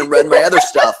attention and read my other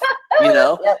stuff, you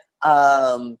know?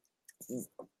 Yep.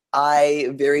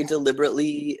 I very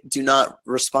deliberately do not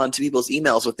respond to people's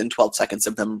emails within 12 seconds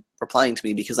of them replying to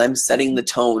me, because I'm setting the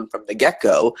tone from the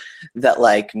get-go that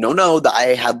like, no, that I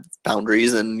have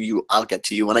boundaries and I'll get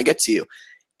to you when I get to you.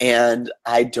 And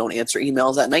I don't answer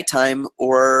emails at nighttime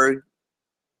or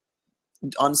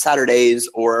on Saturdays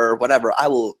or whatever. I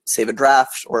will save a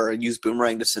draft or use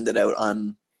Boomerang to send it out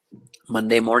on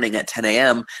Monday morning at 10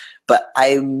 a.m. But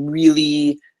I'm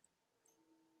really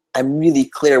I'm really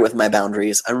clear with my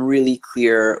boundaries. I'm really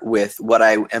clear with what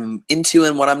I am into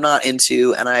and what I'm not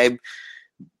into. And I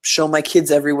show my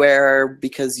kids everywhere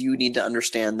because you need to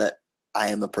understand that I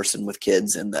am a person with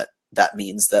kids, and that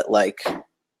means that like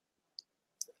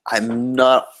I'm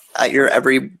not at your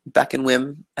every beck and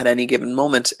whim at any given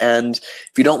moment. And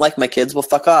if you don't like my kids, well,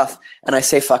 fuck off. And I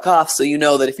say fuck off, so you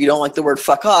know that if you don't like the word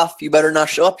fuck off, you better not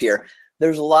show up here.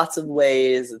 There's lots of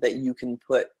ways that you can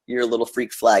put your little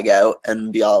freak flag out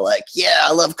and be all like, yeah,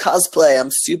 I love cosplay. I'm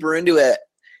super into it.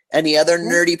 Any other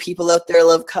nerdy people out there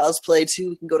love cosplay too?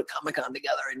 We can go to Comic-Con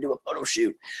together and do a photo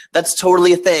shoot. That's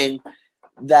totally a thing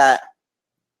that,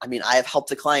 I mean, I have helped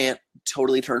a client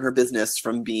totally turn her business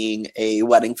from being a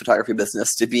wedding photography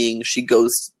business to being, she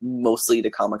goes mostly to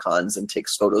Comic-Cons and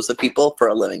takes photos of people for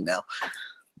a living now.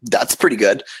 That's pretty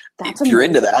good. That's if you're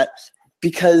into that.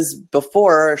 Because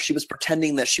before, she was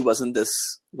pretending that she wasn't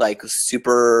this like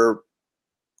super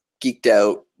geeked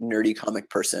out nerdy comic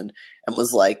person, and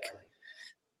was like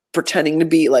pretending to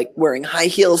be like wearing high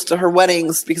heels to her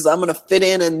weddings because I'm going to fit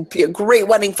in and be a great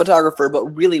wedding photographer. But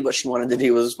really what she wanted to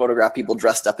do was photograph people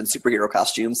dressed up in superhero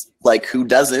costumes. Like, who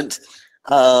doesn't?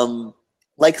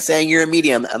 Like saying you're a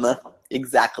medium, Emma.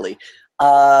 Exactly.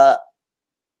 Put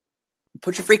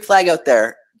your freak flag out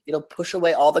there. It'll push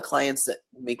away all the clients that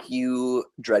make you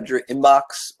dread your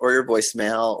inbox or your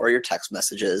voicemail or your text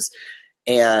messages.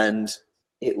 And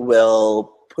it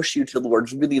will push you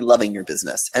towards really loving your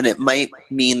business. And it might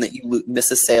mean that you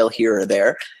miss a sale here or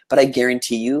there, but I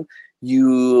guarantee you,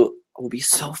 you will be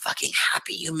so fucking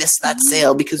happy you missed that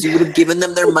sale because you would have given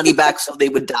them their money back so they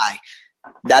would die.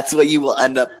 That's what you will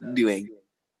end up doing.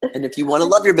 And if you want to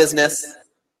love your business,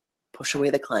 push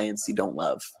away the clients you don't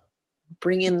love.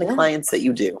 Bring in the clients that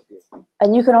you do.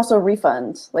 And you can also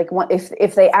refund. Like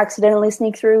if they accidentally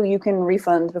sneak through, you can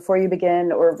refund before you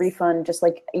begin, or refund just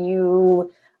like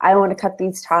I want to cut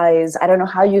these ties. I don't know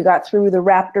how you got through the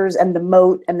raptors and the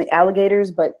moat and the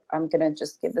alligators, but I'm going to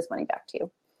just give this money back to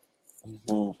you.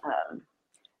 Mm-hmm.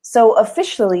 So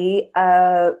officially,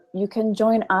 you can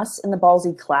join us in the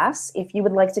Ballsy class if you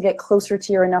would like to get closer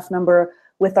to your enough number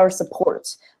with our support.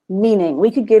 Meaning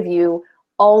we could give you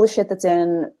all the shit that's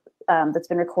been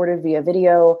recorded via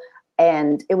video,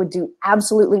 and it would do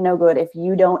absolutely no good if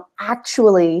you don't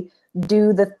actually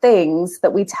do the things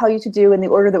that we tell you to do in the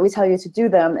order that we tell you to do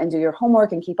them, and do your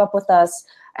homework and keep up with us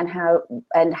and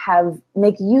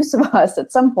make use of us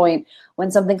at some point when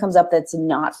something comes up that's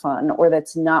not fun or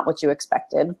that's not what you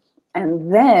expected.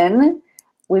 And then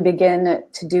we begin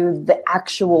to do the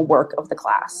actual work of the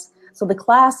class. So the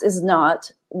class is not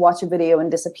watch a video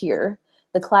and disappear.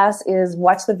 The class is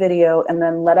watch the video and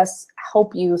then let us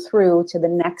help you through to the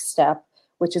next step,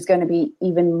 which is going to be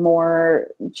even more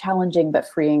challenging but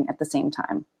freeing at the same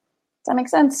time. Does that make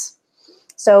sense?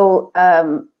 So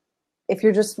if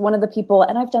you're just one of the people,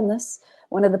 and I've done this,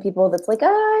 one of the people that's like, oh,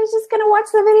 I was just going to watch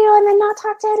the video and then not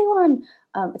talk to anyone,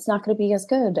 it's not going to be as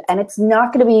good. And it's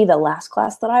not going to be the last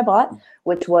class that I bought,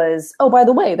 which was, oh, by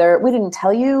the way, we didn't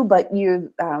tell you, but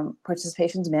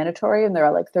participation is mandatory, and there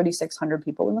are like 3,600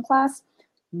 people in the class.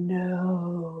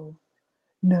 No.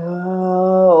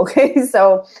 Okay,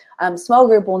 so small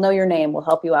group will know your name, will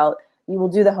help you out. You will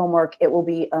do the homework. It will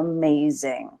be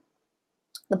amazing.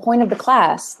 The point of the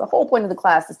class, the whole point of the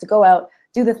class is to go out,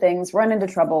 do the things, run into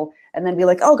trouble, and then be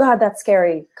like, oh God, that's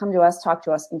scary. Come to us, talk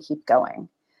to us, and keep going.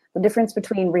 The difference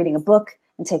between reading a book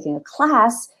and taking a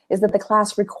class is that the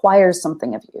class requires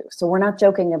something of you. So we're not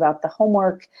joking about the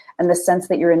homework and the sense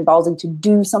that you're in Ballsy to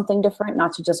do something different,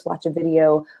 not to just watch a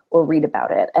video or read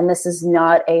about it. And this is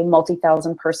not a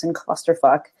multi-thousand person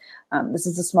clusterfuck. This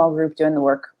is a small group doing the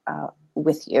work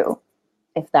with you,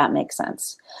 if that makes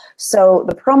sense. So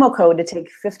the promo code to take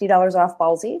 $50 off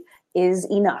Ballsy is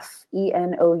ENOUGH,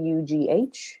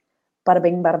 ENOUGH, bada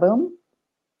bing, bada boom.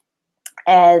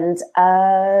 And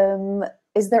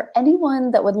is there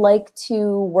anyone that would like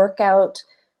to work out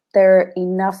their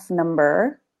enough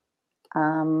number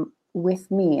with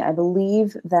me? I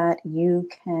believe that you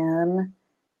can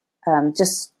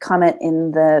just comment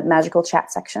in the magical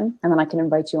chat section, and then I can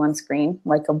invite you on screen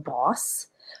like a boss,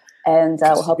 and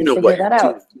we'll help you figure that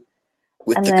out.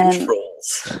 With and the then,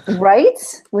 controls.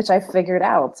 Right? Which I figured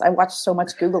out. I watched so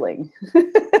much Googling.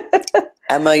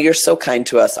 Emma, you're so kind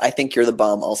to us. I think you're the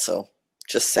bomb also.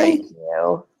 Just saying. Thank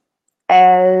you.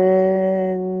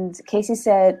 And Cassie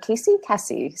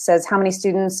says, how many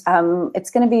students?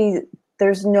 It's going to be,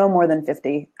 there's no more than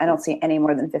 50. I don't see any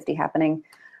more than 50 happening.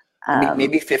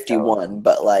 Maybe 51,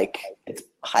 but like it's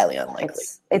highly unlikely.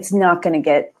 It's not going to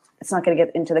get it's not going to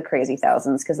get into the crazy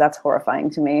thousands because that's horrifying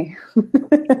to me.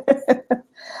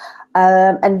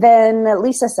 And then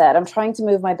Lisa said, I'm trying to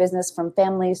move my business from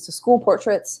families to school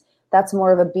portraits. That's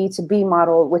more of a B2B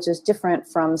model, which is different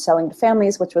from selling to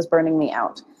families, which was burning me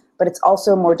out. But it's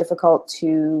also more difficult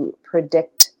to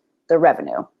predict the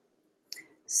revenue.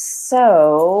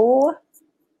 So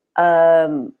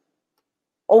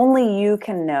only you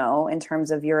can know, in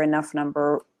terms of your enough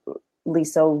number,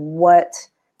 Lisa, what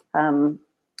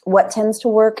tends to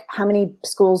work, how many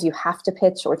schools you have to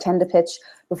pitch or tend to pitch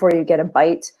before you get a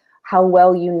bite, how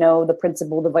well you know the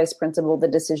principal, the vice principal, the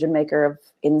decision maker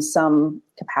in some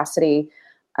capacity,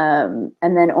 and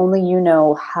then only you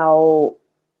know how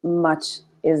much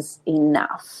is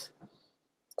enough.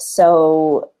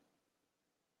 So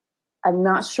I'm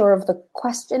not sure of the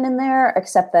question in there,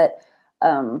 except that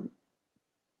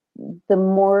the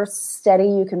more steady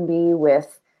you can be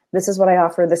with, this is what I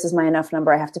offer, this is my enough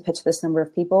number, I have to pitch this number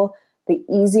of people, the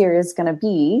easier it's going to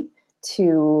be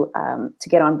to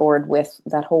get on board with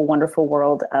that whole wonderful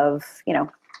world of,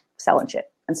 selling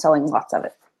shit and selling lots of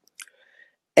it.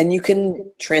 And you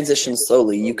can transition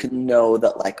slowly. You can know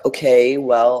that, like, okay,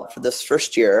 well, for this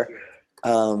first year,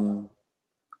 And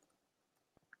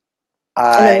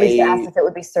then Lisa asked if it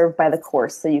would be served by the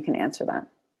course, so you can answer that.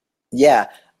 Yeah.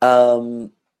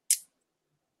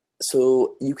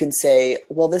 So you can say,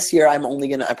 well, this year I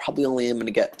probably only am going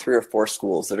to get 3 or 4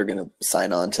 schools that are going to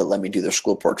sign on to let me do their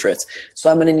school portraits.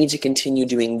 So I'm going to need to continue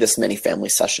doing this many family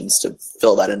sessions to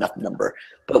fill that enough number.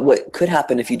 But what could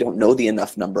happen if you don't know the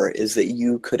enough number is that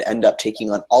you could end up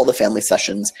taking on all the family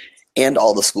sessions and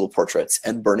all the school portraits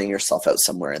and burning yourself out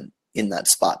somewhere in that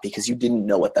spot because you didn't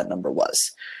know what that number was.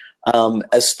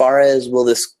 As far as will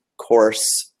this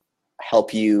course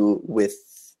help you with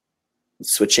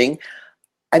switching,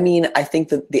 I mean, I think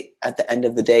that at the end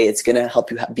of the day, it's going to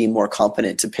help you be more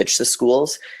confident to pitch to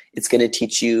schools. It's going to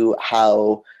teach you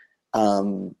how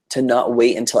to not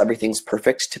wait until everything's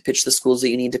perfect to pitch the schools that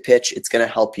you need to pitch. It's going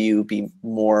to help you be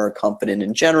more confident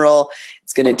in general.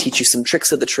 It's going to teach you some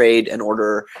tricks of the trade in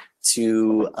order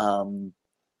to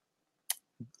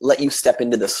let you step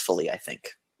into this fully, I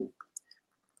think.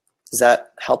 Does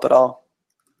that help at all?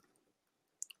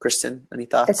 Kristen, any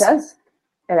thoughts? It does.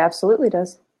 It absolutely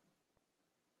does.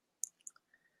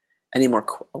 Any more?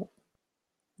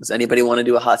 Does anybody want to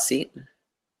do a hot seat?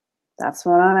 That's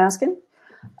what I'm asking.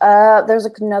 There's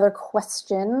another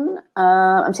question.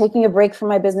 I'm taking a break from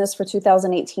my business for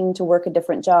 2018 to work a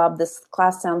different job. This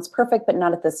class sounds perfect, but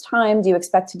not at this time. Do you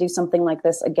expect to do something like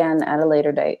this again at a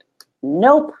later date?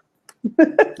 Nope.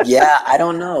 Yeah, I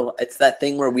don't know. It's that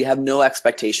thing where we have no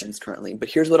expectations currently. But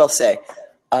here's what I'll say.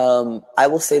 I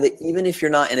will say that even if you're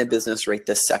not in a business right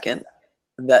this second,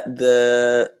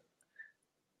 that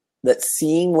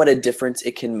seeing what a difference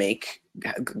it can make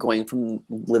going from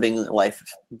living life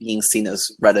being seen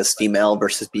as read as female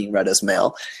versus being read as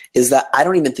male is that I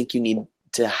don't even think you need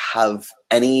to have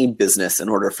any business in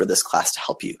order for this class to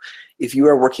help you. If you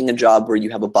are working a job where you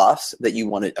have a boss that you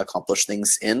want to accomplish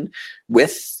things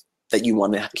with, that you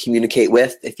want to communicate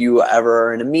with, if you ever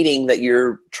are in a meeting that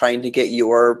you're trying to get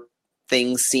your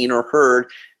things seen or heard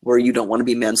where you don't want to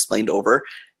be mansplained over,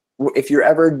 if you're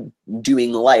ever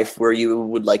doing life where you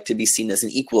would like to be seen as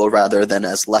an equal rather than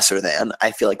as lesser than,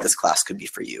 I feel like this class could be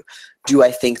for you. Do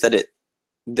I think that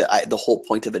the whole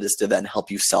point of it is to then help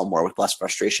you sell more with less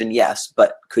frustration? Yes,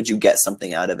 but could you get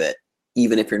something out of it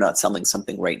even if you're not selling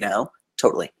something right now?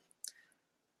 Totally.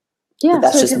 Yeah, but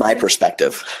that's just my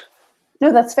perspective.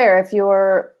 No, that's fair. If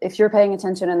you're paying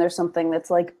attention and there's something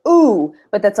that's like, ooh,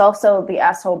 but that's also the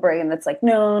asshole brain that's like,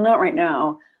 no, not right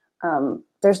now.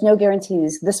 There's no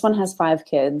guarantees. This one has 5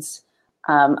 kids.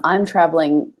 I'm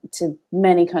traveling to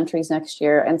many countries next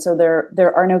year. And so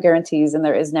there are no guarantees and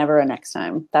there is never a next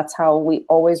time. That's how we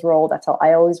always roll. That's how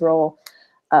I always roll.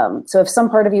 So if some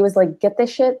part of you is like, get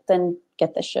this shit, then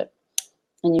get this shit.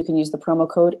 And you can use the promo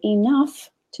code ENOUGH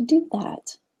to do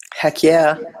that. Heck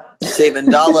yeah. Saving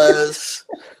dollars.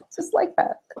 Just like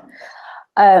that.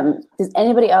 Does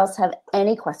anybody else have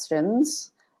any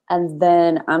questions? And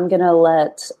then I'm going to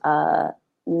let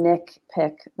Nick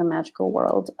pick the magical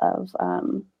world of,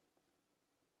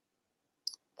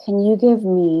 can you give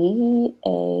me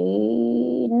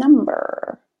a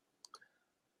number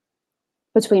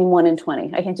between 1 and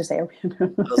 20? I can't just say a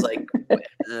random. I was like,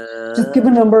 just give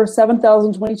a number,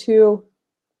 7,022.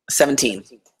 17.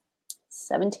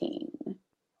 17.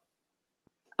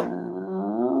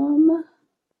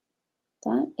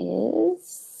 That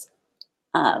is,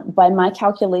 by my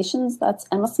calculations, that's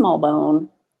Emma Smallbone.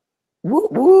 Woo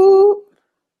woo.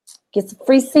 Gets a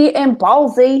free seat in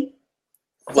Ballsy.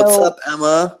 What's up,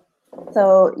 Emma?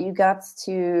 So you got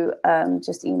to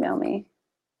just email me.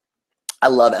 I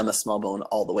love Emma Smallbone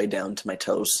all the way down to my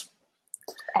toes.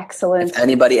 Excellent. If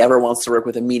anybody ever wants to work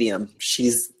with a medium,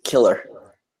 she's killer.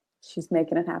 She's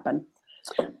making it happen.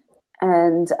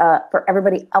 And for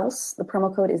everybody else, the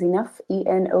promo code is ENOUGH,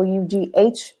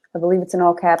 ENOUGH. I believe it's in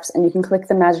all caps. And you can click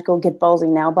the magical Get Ballsy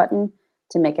Now button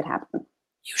to make it happen.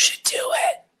 You should do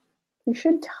it. You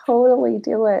should totally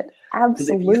do it.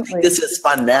 Absolutely. If you think this is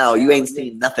fun now, you ain't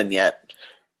seen nothing yet.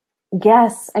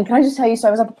 Yes. And can I just tell you, so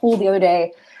I was at the pool the other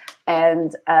day,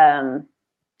 and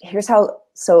here's how,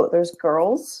 so there's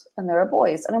girls and there are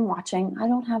boys, and I'm watching. I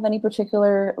don't have any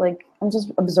particular, like, I'm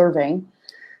just observing.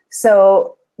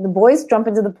 So the boys jump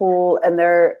into the pool, and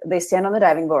they stand on the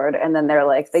diving board, and then they're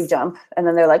like, they jump, and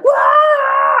then they're like,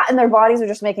 wah! And their bodies are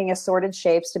just making assorted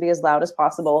shapes to be as loud as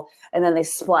possible, and then they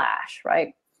splash,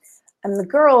 right? And the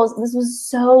girls, this was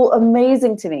so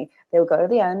amazing to me. They would go to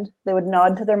the end, they would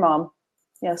nod to their mom.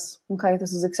 Yes, okay,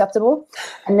 this is acceptable.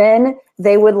 And then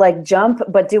they would like jump,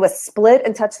 but do a split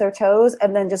and touch their toes,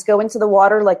 and then just go into the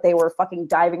water like they were fucking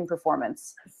diving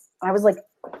performance. I was like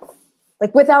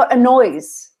without a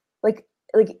noise. Like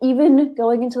even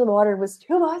going into the water was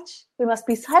too much. We must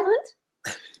be silent.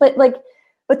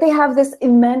 But they have this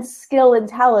immense skill and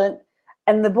talent,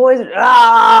 and the boys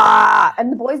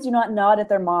and the boys do not nod at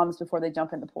their moms before they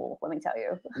jump in the pool, let me tell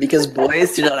you. Because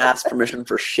boys do not ask permission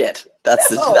for shit. That's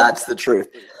the truth.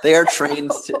 They are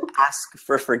trained to ask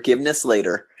for forgiveness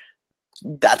later.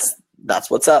 That's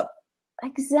what's up.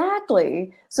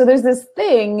 Exactly. So there's this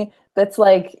thing that's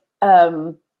like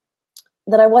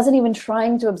that I wasn't even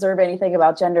trying to observe anything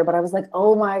about gender, but I was like,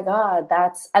 oh my God,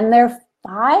 and they're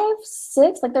 5,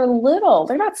 6, like they're little.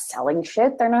 They're not selling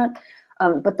shit. They're not,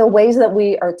 but the ways that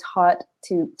we are taught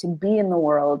to be in the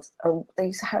world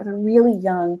they're really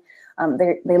young.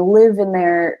 They live in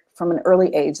there from an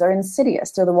early age. They're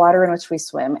insidious. They're the water in which we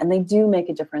swim, and they do make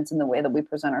a difference in the way that we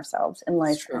present ourselves in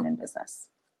life and in business.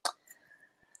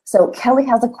 So Kelly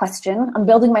has a question. I'm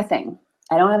building my thing.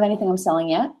 I don't have anything I'm selling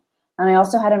yet. And I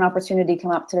also had an opportunity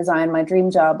come up to design my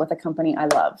dream job with a company I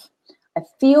love. I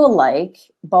feel like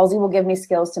Ballsy will give me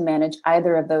skills to manage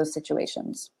either of those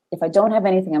situations. If I don't have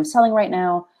anything I'm selling right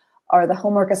now, are the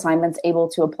homework assignments able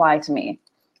to apply to me?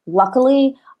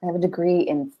 Luckily, I have a degree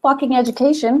in fucking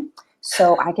education,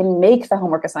 so I can make the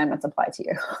homework assignments apply to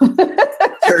you.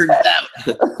 Turns out.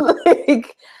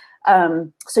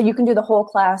 So you can do the whole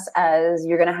class as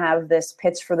you're going to have this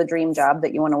pitch for the dream job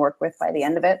that you want to work with by the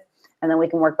end of it. And then we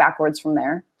can work backwards from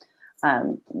there.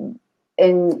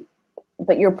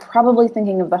 But you're probably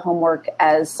thinking of the homework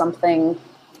as something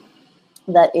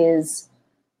that is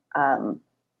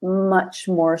much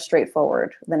more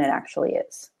straightforward than it actually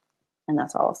is. And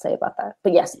that's all I'll say about that.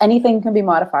 But yes, anything can be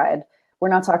modified. We're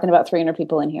not talking about 300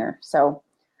 people in here. So,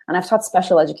 and I've taught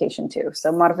special education too.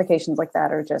 So modifications like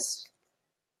that are just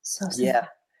so simple. Yeah.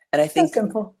 And I think, so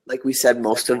simple. Like we said,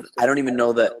 I don't even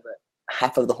know that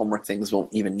half of the homework things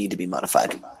won't even need to be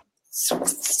modified. So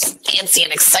fancy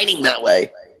and exciting that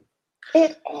way.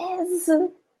 It is.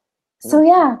 So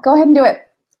yeah, go ahead and do it.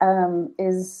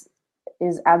 Is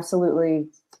absolutely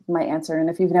my answer. And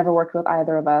if you've never worked with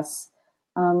either of us,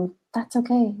 that's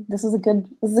okay. This is a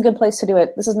good place to do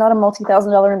it. This is not a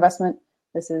multi-$1,000 investment.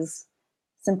 This is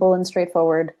simple and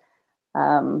straightforward.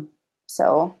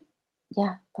 So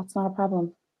yeah, that's not a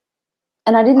problem.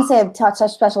 And I didn't say I've taught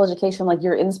special education like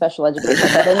you're in special education.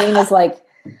 What I mean is like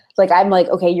I'm like,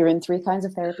 okay, you're in 3 kinds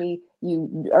of therapy.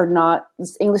 You are not,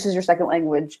 English is your second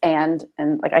language, and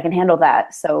like I can handle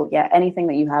that. So yeah, anything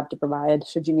that you have to provide,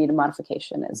 should you need a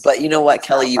modification is. But you know what,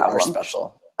 Kelly, you are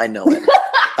special. I know it.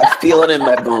 I feel it in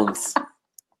my bones.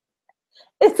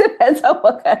 It depends on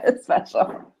what kind of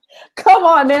special. Come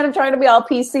on, man, I'm trying to be all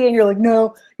PC, and you're like,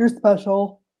 no, you're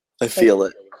special. I feel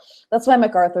it. That's my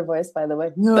MacArthur voice, by the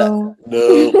way. No.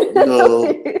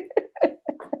 No.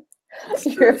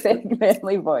 Your big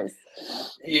manly voice.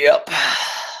 Yep.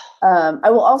 I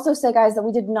will also say, guys, that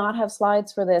we did not have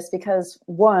slides for this because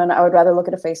 1, I would rather look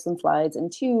at a face than slides,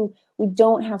 and 2, we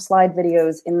don't have slide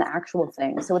videos in the actual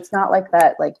thing. So it's not like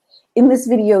that. Like in this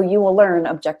video, you will learn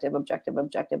objective, objective,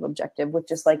 objective, objective with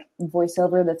just like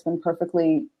voiceover that's been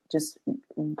perfectly just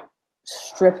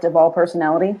stripped of all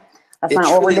personality. That's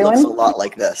not what we're doing. It looks a lot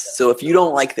like this. So if you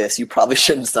don't like this, you probably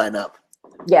shouldn't sign up.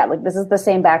 Yeah, like this is the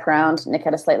same background. Nick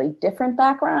had a slightly different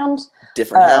background.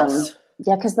 Different house.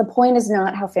 Yeah, because the point is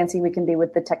not how fancy we can be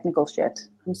with the technical shit.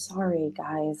 I'm sorry,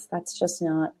 guys. That's just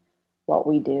not what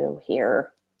we do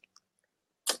here.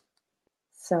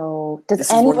 So does anybody else? This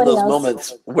is one of those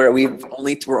moments where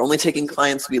we're only taking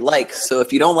clients we like. So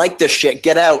if you don't like this shit,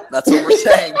 get out. That's what we're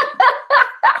saying.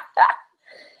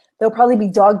 There'll probably be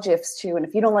dog gifs too. And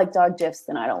if you don't like dog gifs,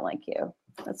 then I don't like you.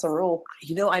 That's a rule.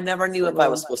 You know, I never knew if I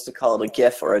was supposed to call it a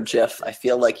GIF or a GIF. I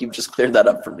feel like you've just cleared that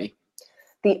up for me.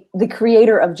 The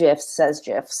creator of GIFs says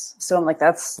GIFs. So I'm like,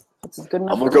 that's good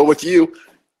enough. I'm going to go with you.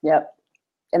 Yep.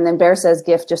 And then Bear says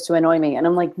GIF just to annoy me. And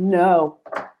I'm like, no,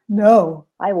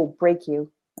 I will break you.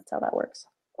 That's how that works.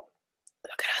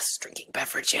 Look at us drinking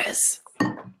beverages.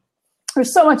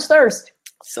 There's so much thirst.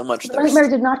 So much The thirst. nightmare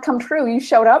did not come true. You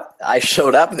showed up. I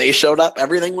showed up. They showed up.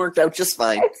 Everything worked out just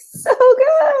fine. It's so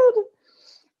good.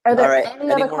 Are there All right,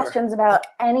 any other questions about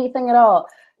anything at all?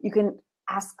 You can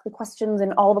ask the questions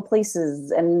in all the places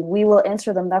and we will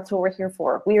answer them. That's what we're here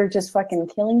for. We are just fucking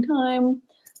killing time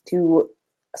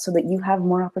so that you have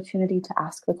more opportunity to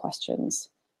ask the questions.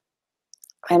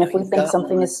 And if we think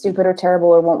something is stupid or terrible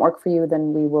or won't work for you,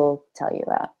 then we will tell you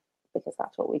that, because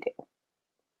that's what we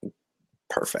do.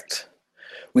 Perfect.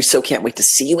 We so can't wait to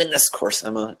see you in this course,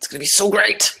 Emma. It's going to be so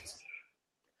great.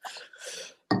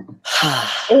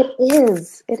 It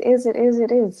is.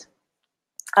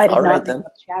 I did not then. make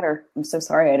chatter. I'm so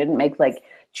sorry. I didn't make like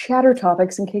chatter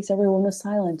topics in case everyone was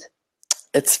silent.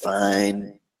 It's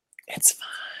fine. It's fine.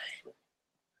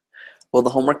 Will the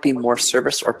homework be more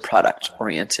service or product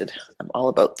oriented? I'm all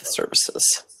about the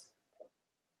services.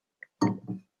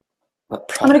 I'm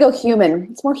going to go human.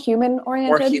 It's more human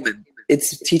oriented. More human.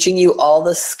 It's teaching you all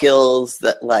the skills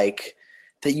that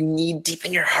you need deep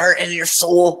in your heart and your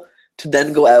soul to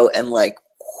then go out and like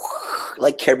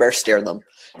Care Bear stare them.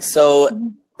 So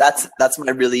that's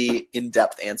my really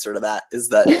in-depth answer to that, is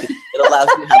that it allows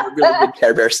you to have a really good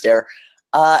Care Bear stare.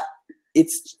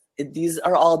 These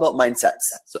are all about mindsets.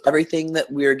 So everything that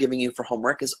we're giving you for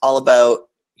homework is all about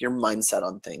your mindset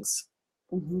on things.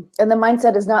 Mm-hmm. And the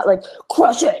mindset is not like,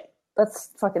 crush it. That's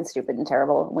fucking stupid and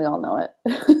terrible. We all know it.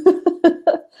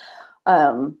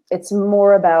 It's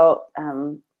more about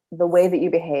the way that you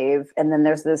behave. And then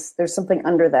there's something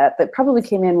under that probably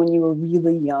came in when you were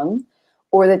really young,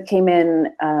 or that came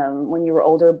in when you were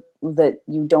older that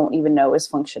you don't even know is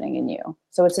functioning in you.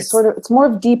 So it's more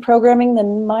of deprogramming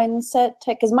than mindset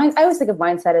tech. Because I always think of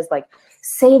mindset as like,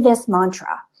 say this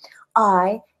mantra,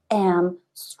 I am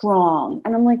strong.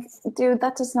 And I'm like, dude,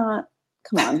 that does not,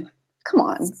 come on.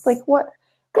 Like what?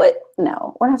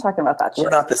 No, we're not talking about that shit.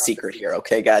 We're not the secret here,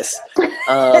 okay, guys?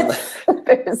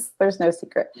 There's no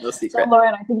secret. No secret. So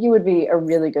Lauren, I think you would be a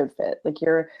really good fit. Like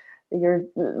you're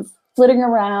flitting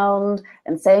around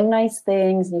and saying nice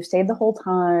things, and you stayed the whole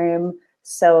time.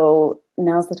 So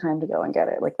now's the time to go and get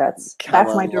it. Like that's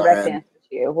my direct answer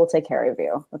to you. We'll take care of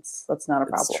you. That's not a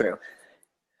problem. That's true.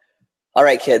 All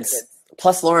right, kids.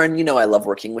 Plus, Lauren, you know I love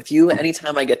working with you.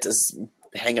 Anytime I get to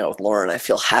hang out with Lauren, I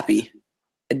feel happy.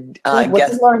 What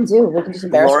does Lauren do? We can just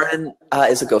embarrass Lauren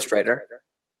is a ghostwriter.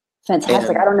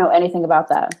 Fantastic. I don't know anything about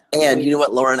that. And you know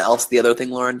what the other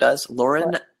thing Lauren does?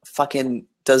 Lauren fucking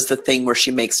does the thing where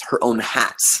she makes her own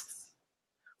hats.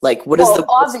 Like, what's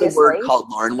the word called,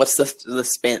 Lauren? What's the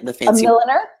fancy? A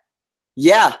milliner?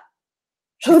 Yeah.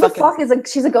 Who the fuck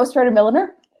she's a ghostwriter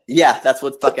milliner? Yeah, that's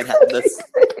what fucking happened.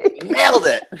 Nailed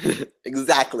it.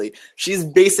 Exactly. She's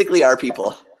basically our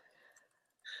people.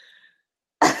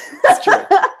 That's true.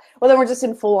 Well, then we're just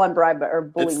in full-on bribe or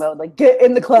bully mode. Like, get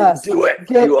in the class. Do it.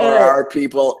 You are our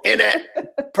people in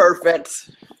it. Perfect.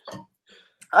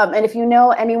 And if you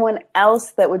know anyone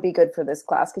else that would be good for this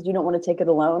class, because you don't want to take it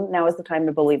alone, now is the time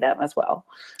to bully them as well.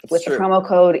 With the promo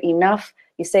code ENOUGH,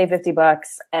 you save $50,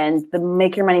 and the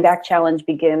Make Your Money Back challenge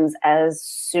begins as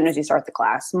soon as you start the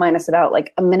class, minus about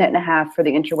like a minute and a half for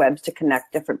the interwebs to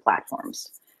connect different platforms.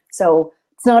 So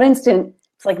it's not instant.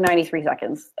 It's like 93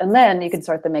 seconds. And then you can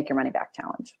start the Make Your Money Back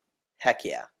challenge. Heck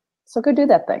yeah. So go do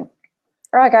that thing.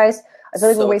 All right, guys. I feel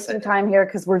like we're wasting time here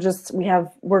because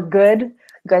we're good.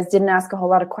 You guys didn't ask a whole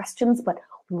lot of questions, but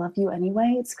we love you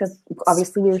anyway. It's because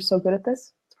obviously we were so good at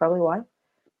this. It's probably why.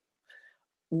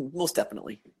 Most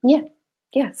definitely. Yeah.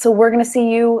 Yeah. So we're going to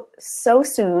see you so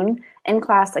soon in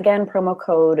class. Again, promo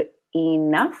code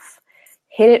ENOUGH.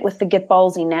 Hit it with the Get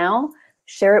Ballsy now.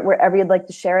 Share it wherever you'd like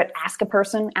to share it. Ask a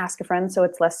person, ask a friend, so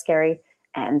it's less scary.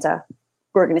 And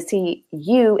we're going to see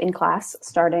you in class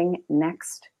starting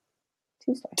next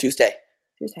Tuesday.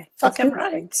 Fucking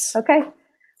right. Okay.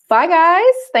 Bye,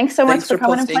 guys. Thanks so much for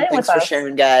coming and playing with us. Thanks for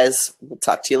sharing, guys. We'll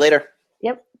talk to you later.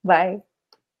 Yep. Bye.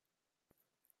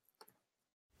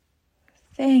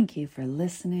 Thank you for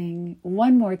listening.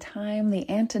 One more time, The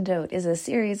Antidote is a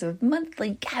series of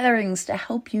monthly gatherings to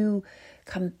help you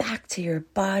come back to your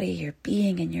body, your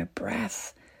being, and your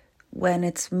breath when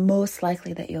it's most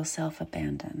likely that you'll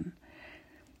self-abandon.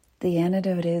 The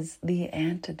antidote is the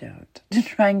antidote to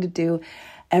trying to do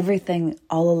everything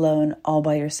all alone, all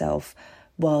by yourself,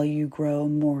 while you grow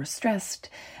more stressed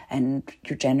and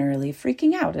you're generally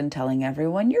freaking out and telling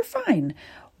everyone you're fine,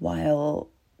 while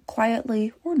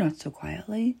quietly or not so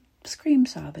quietly scream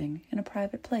sobbing in a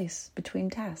private place between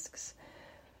tasks.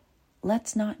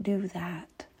 Let's not do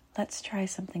that. Let's try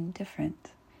something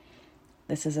different.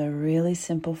 This is a really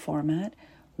simple format,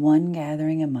 one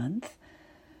gathering a month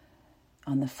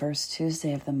on the first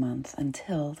Tuesday of the month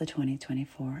until the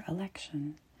 2024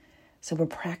 election. So we're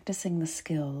practicing the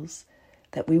skills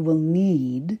that we will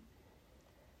need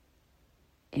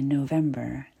in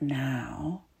November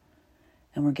now.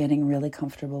 And we're getting really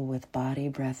comfortable with body,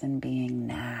 breath, and being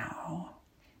now.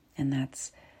 And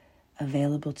that's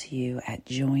available to you at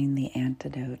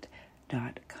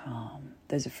jointheantidote.com.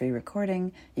 There's a free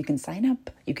recording. You can sign up.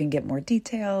 You can get more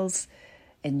details.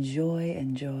 Enjoy,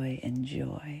 enjoy,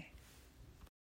 enjoy.